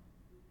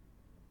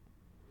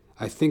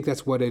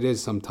it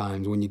is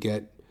sometimes when you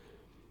get,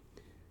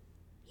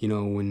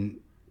 when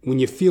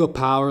you feel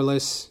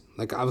powerless.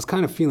 Like I was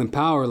kind of feeling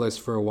powerless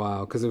for a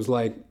while because it was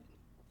like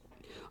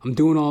I'm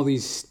doing all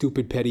these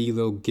stupid petty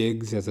little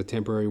gigs as a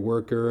temporary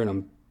worker, and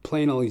I'm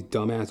playing all these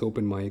dumbass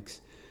open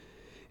mics,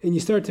 and you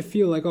start to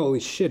feel like, holy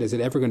shit, is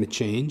it ever going to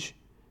change?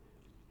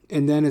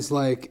 And then it's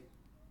like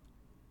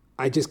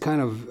I just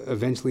kind of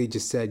eventually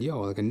just said,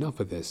 yo, like enough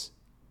of this.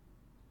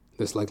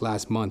 This like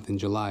last month in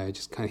July, it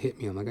just kind of hit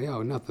me. I'm like, yo,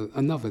 enough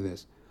of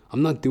this.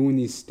 I'm not doing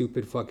these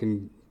stupid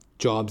fucking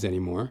jobs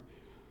anymore.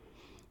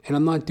 And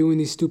I'm not doing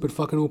these stupid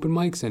fucking open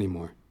mics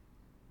anymore.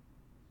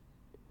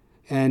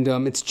 And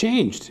it's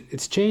changed.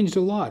 It's changed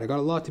a lot. I got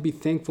a lot to be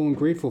thankful and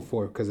grateful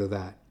for because of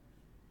that.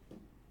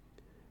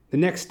 The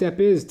next step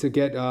is to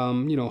get,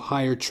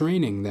 higher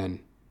training then.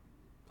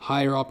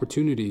 Higher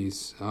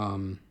opportunities. I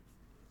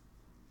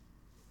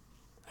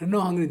don't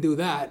know how I'm going to do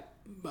that,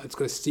 but it's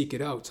going to seek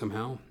it out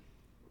somehow.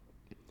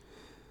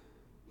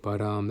 But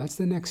that's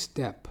the next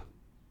step.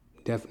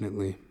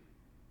 Definitely.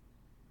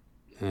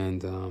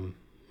 And I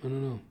don't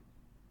know.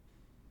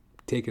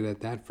 Take it at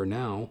that for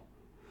now.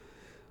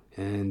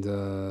 And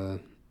I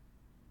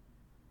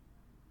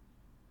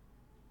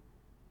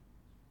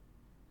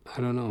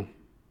don't know.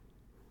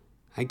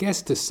 I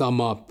guess to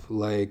sum up,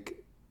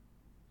 like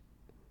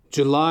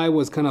July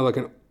was kind of like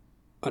an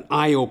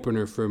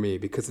eye-opener for me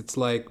because it's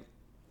like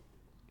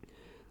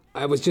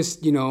I was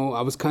just,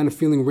 I was kind of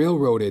feeling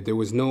railroaded. There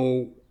was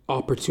no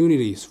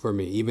opportunities for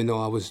me, even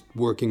though I was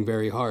working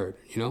very hard,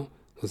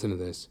 Listen to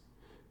this.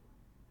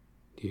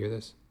 Do you hear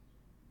this?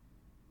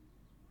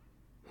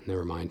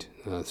 Never mind.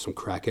 Some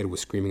crackhead was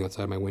screaming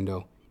outside my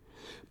window.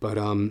 But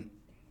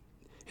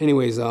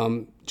anyways,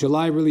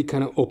 July really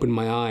kind of opened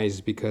my eyes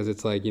because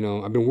it's like,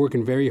 I've been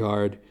working very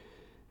hard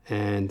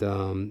and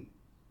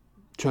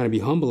trying to be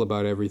humble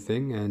about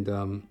everything. And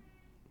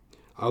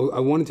I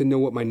wanted to know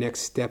what my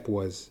next step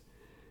was.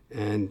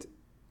 And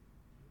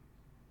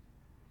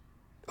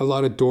a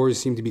lot of doors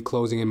seem to be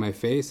closing in my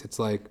face. It's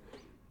like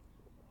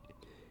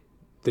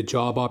the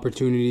job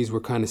opportunities were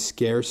kind of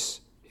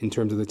scarce in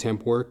terms of the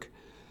temp work.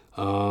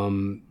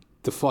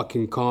 The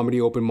fucking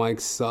comedy open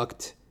mics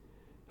sucked.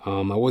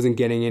 I wasn't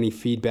getting any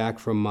feedback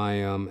from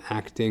my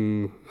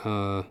acting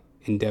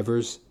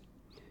endeavors.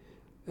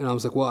 And I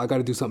was like, well, I got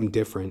to do something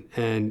different.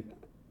 And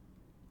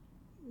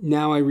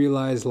now I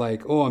realize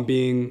like,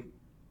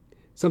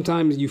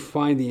 sometimes you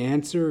find the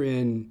answer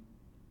in,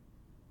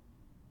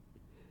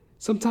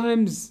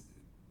 sometimes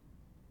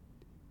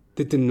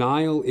the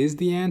denial is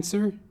the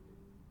answer.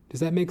 Does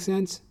that make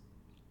sense?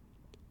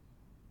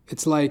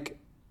 It's like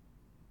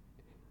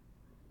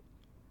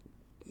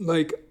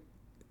I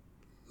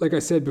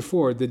said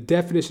before, the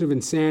definition of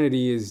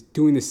insanity is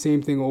doing the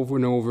same thing over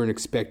and over and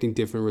expecting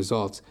different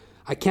results.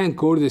 I can't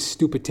go to this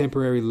stupid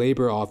temporary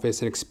labor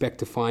office and expect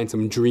to find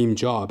some dream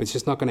job. It's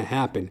just not going to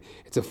happen.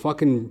 It's a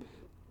fucking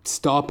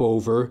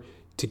stopover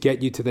to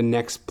get you to the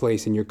next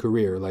place in your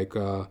career. Like,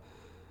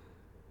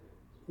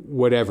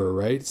 whatever,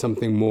 right?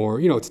 Something more,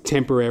 it's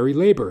temporary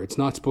labor. It's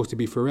not supposed to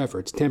be forever.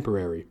 It's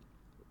temporary.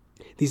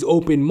 These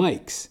open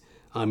mics,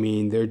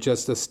 they're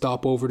just a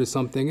stopover to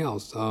something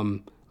else.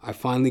 I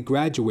finally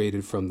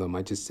graduated from them.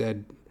 I just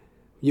said,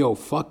 yo,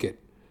 fuck it.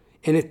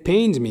 And it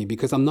pains me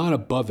because I'm not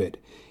above it.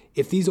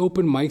 If these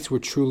open mics were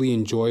truly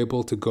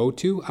enjoyable to go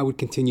to, I would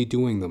continue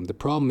doing them. The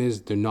problem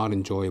is they're not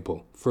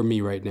enjoyable for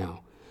me right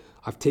now.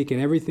 I've taken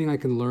everything I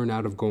can learn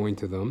out of going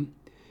to them,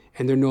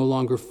 and they're no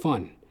longer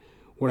fun.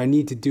 What I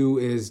need to do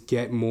is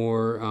get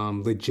more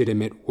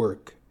legitimate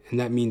work. And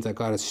that means I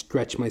got to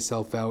stretch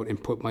myself out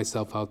and put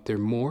myself out there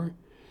more.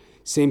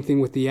 Same thing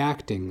with the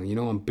acting.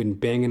 I've been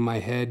banging my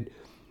head,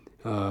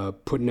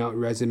 putting out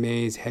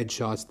resumes,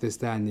 headshots, this,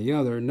 that, and the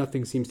other.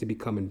 Nothing seems to be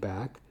coming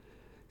back.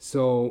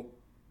 So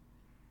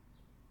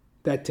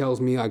that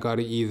tells me I got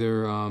to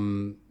either,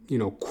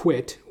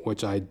 quit,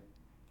 which I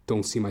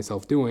don't see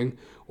myself doing,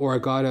 or I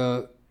got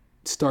to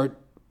start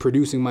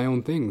producing my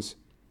own things,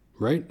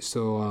 right?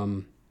 So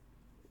I'm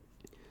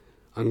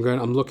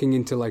looking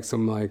into like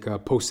some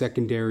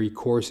post-secondary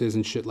courses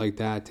and shit like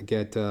that to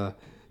get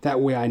that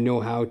way I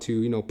know how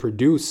to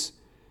produce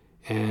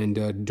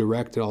and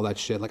direct and all that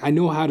shit. Like I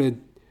know how to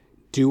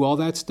do all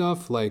that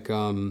stuff. Like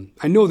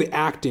I know the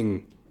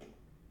acting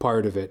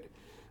part of it.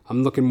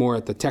 I'm looking more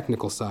at the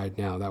technical side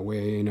now. That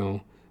way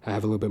I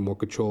have a little bit more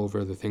control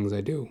over the things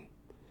I do.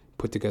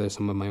 put together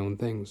some of my own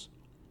things.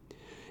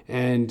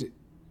 And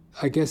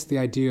I guess the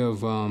idea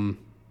of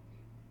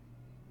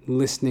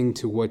listening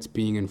to what's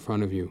being in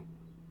front of you,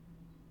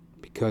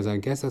 because I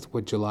guess that's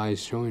what July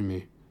is showing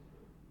me.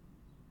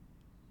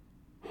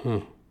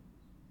 This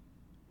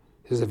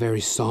is a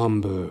very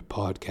somber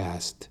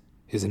podcast,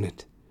 isn't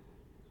it?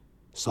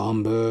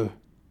 Somber.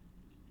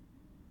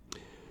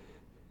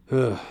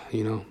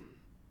 You know.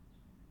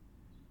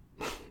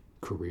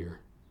 Career.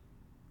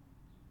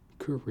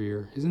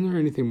 Isn't there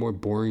anything more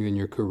boring than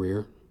your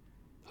career?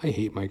 I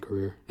hate my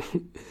career.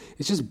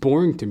 It's just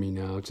boring to me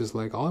now. It's just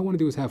like, all I want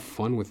to do is have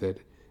fun with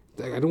it.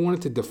 Like, I don't want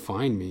it to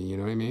define me, you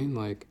know what I mean?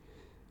 Like,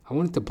 I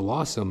want it to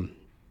blossom.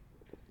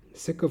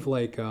 Sick of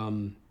like,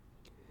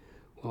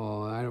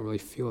 well, I don't really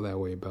feel that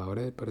way about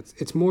it, but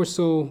it's more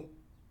so,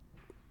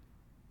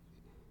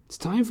 it's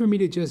time for me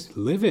to just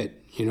live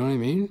it, you know what I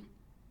mean?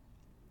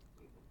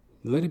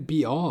 Let it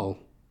be all.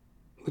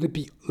 Let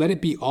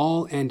it be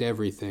all and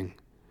everything.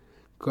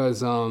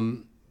 Because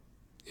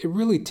it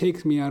really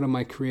takes me out of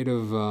my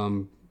creative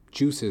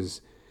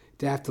juices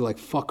to have to like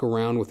fuck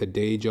around with a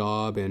day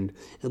job and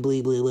blah,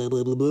 blah, blah,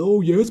 blah, blah, blah. Oh,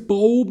 yes,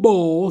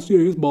 balls,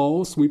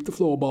 sweep the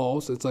floor,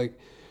 balls. It's like,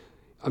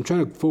 I'm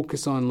trying to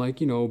focus on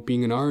like, you know,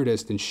 being an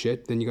artist and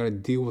shit. Then you got to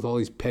deal with all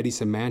these petty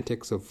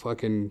semantics of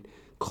fucking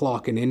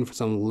clocking in for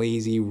some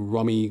lazy,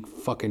 rummy,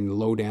 fucking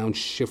low-down,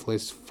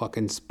 shiftless,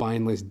 fucking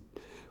spineless,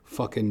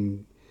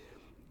 fucking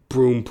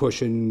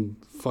broom-pushing,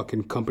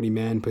 fucking company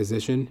man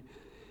position.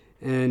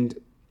 And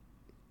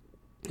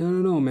I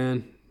don't know,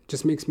 man. It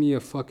just makes me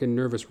a fucking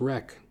nervous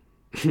wreck.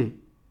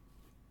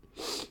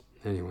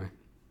 Anyway.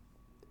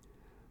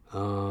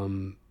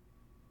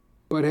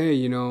 But hey,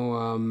 you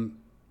know,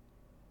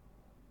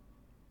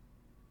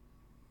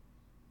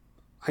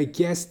 I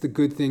guess the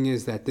good thing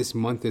is that this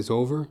month is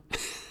over.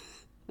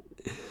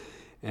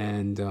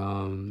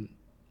 And,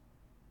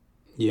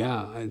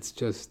 yeah, it's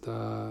just,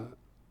 and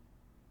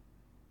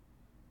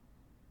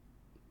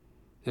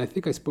I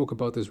think I spoke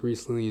about this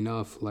recently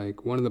enough.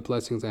 Like, one of the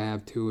blessings I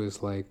have too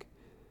is like,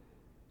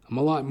 I'm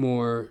a lot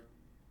more,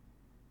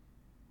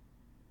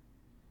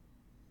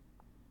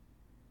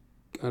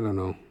 I don't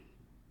know,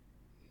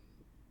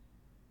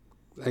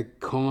 like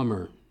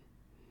calmer.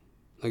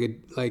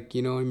 Like,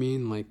 you know what I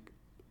mean? Like,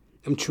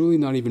 I'm truly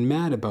not even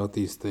mad about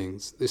these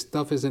things. This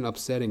stuff isn't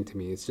upsetting to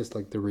me. It's just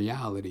like the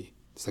reality.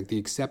 It's like the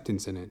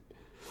acceptance in it.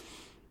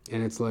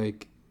 And it's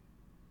like,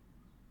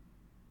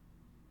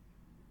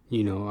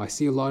 you know, I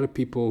see a lot of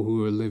people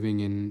who are living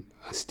in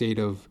a state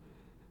of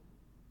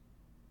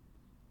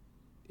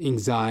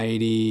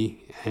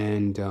anxiety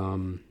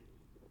and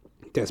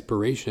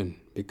desperation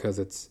because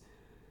it's,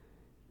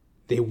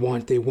 they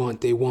want,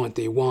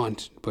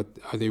 but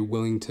are they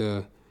willing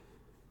to?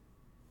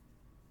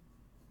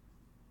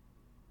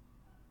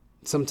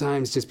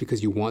 Sometimes just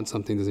because you want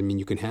something doesn't mean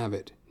you can have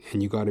it.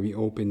 And you got to be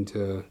open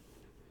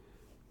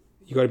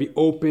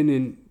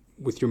and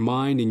with your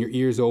mind and your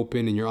ears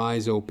open and your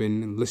eyes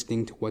open and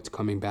listening to what's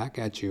coming back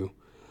at you.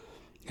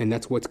 And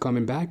that's what's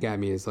coming back at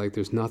me is like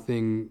there's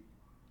nothing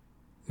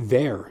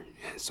there.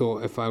 So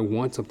if I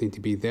want something to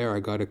be there,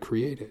 I got to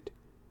create it.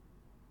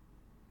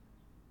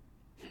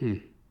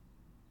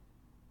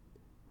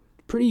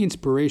 Pretty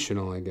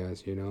inspirational, I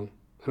guess, you know.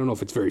 I don't know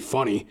if it's very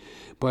funny,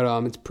 but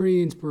it's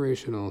pretty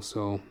inspirational,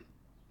 so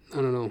I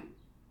don't know.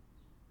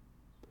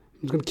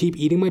 I'm just going to keep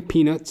eating my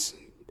peanuts,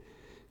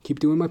 keep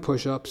doing my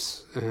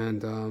push-ups,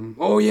 and,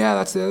 oh yeah,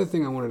 that's the other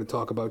thing I wanted to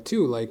talk about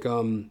too, like,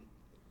 the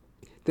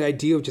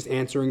idea of just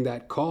answering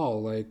that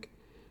call, like,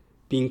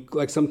 being,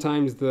 like,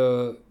 sometimes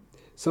the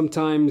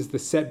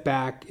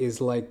setback is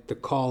like the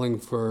calling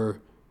for,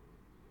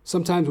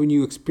 sometimes when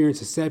you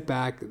experience a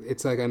setback,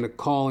 it's like a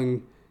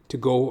calling to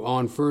go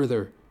on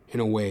further in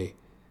a way.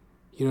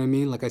 You know what I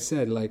mean? Like I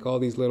said, like all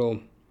these little,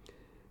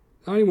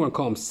 I don't even want to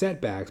call them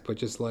setbacks, but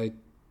just like,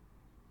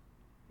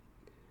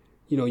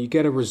 you know, you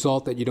get a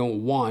result that you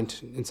don't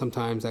want, and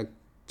sometimes that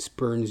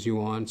spurs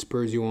you on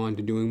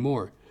to doing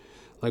more.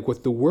 Like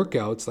with the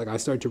workouts, like I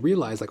started to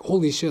realize, like,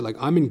 holy shit, like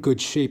I'm in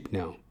good shape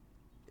now.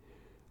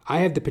 I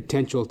have the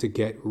potential to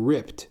get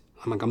ripped.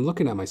 I'm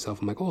looking at myself,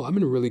 I'm like, oh, I'm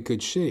in really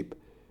good shape.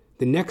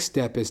 The next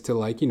step is to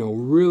like, you know,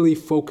 really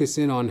focus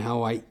in on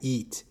how I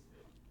eat.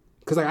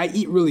 Because like, I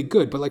eat really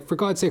good, but like for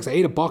God's sakes, I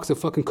ate a box of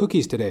fucking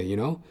cookies today, you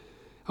know?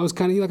 I was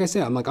kind of, like I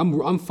said,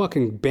 I'm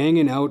fucking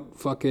banging out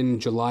fucking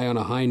July on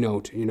a high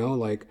note, you know?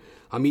 Like,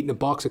 I'm eating a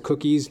box of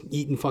cookies,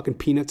 eating fucking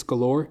peanuts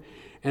galore.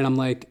 And I'm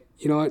like,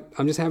 you know what?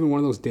 I'm just having one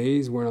of those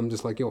days where I'm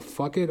just like, yo,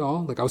 fuck it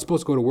all. Like, I was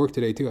supposed to go to work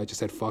today too. I just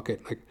said, fuck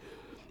it. Like,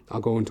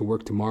 I'll go into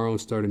work tomorrow and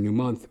start a new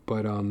month.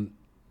 But,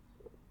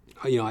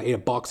 you know, I ate a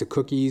box of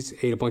cookies,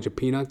 ate a bunch of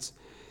peanuts.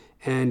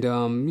 And,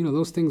 you know,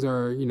 those things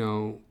are, you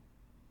know,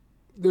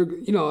 they're,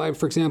 you know,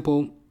 for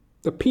example,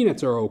 the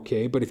peanuts are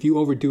okay, but if you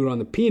overdo it on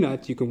the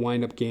peanuts, you can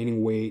wind up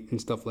gaining weight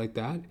and stuff like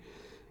that.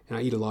 And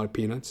I eat a lot of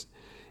peanuts.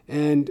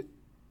 And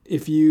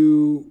if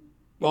you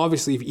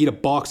eat a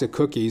box of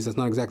cookies, that's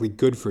not exactly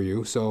good for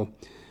you. So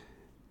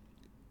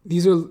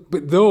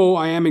but though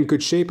I am in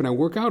good shape and I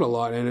work out a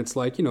lot and it's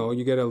like, you know,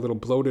 you get a little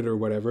bloated or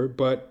whatever,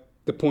 but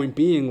the point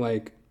being,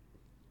 like,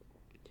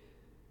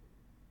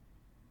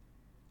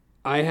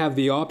 I have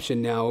the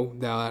option now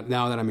that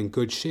I'm in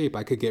good shape,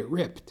 I could get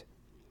ripped.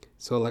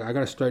 So like I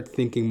got to start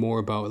thinking more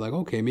about like,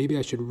 okay, maybe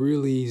I should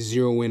really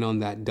zero in on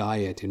that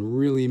diet and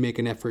really make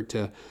an effort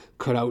to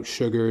cut out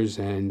sugars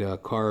and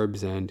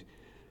carbs and,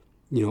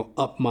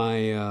 up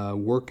my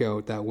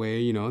workout that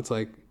way. It's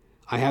like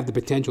I have the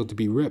potential to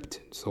be ripped.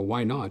 So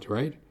why not,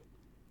 right?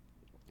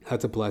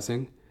 That's a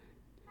blessing.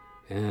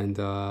 And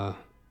I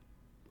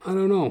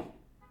don't know.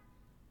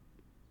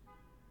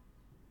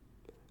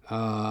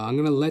 I'm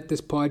going to let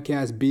this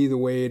podcast be the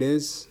way it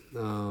is.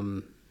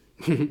 There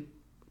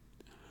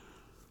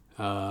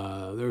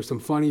were some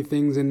funny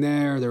things in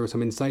there. There were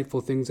some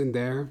insightful things in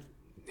there.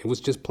 It was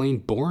just plain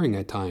boring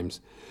at times.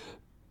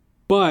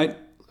 But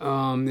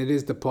it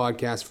is the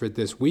podcast for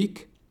this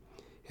week.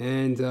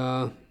 And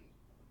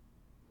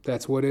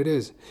that's what it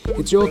is.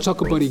 It's your old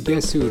Chuckle Buddy,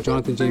 Guess Who?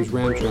 Jonathan James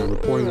Ramtran,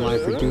 reporting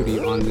live for duty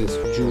on this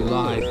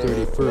July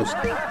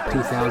 31st,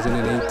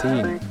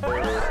 2018.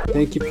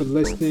 Thank you for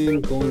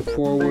listening. Going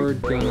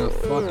forward, gonna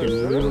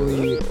fucking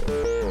really amp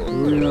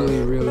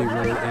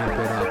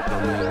it up.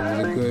 I mean, it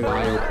was a good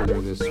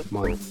eye-opener this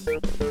month. I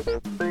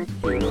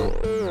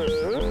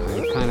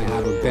kind of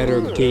have a better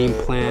game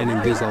plan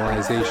and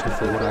visualization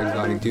for what I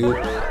gotta do,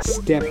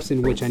 steps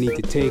in which I need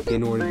to take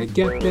in order to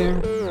get there,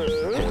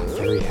 and I'm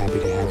very happy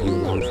to have you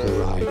along for the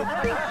ride.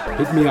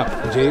 Hit me up,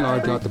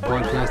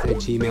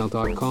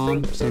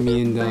 jr.thepodcast@gmail.com. Send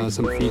me in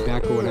some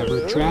feedback or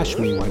whatever. Trash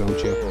me, why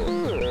don't you?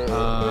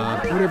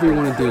 Whatever you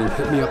want to do,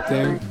 hit me up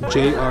there,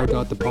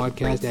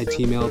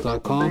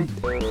 jr.thepodcast@gmail.com.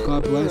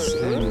 God bless,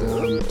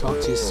 and talk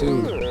to you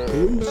soon.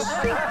 Peace.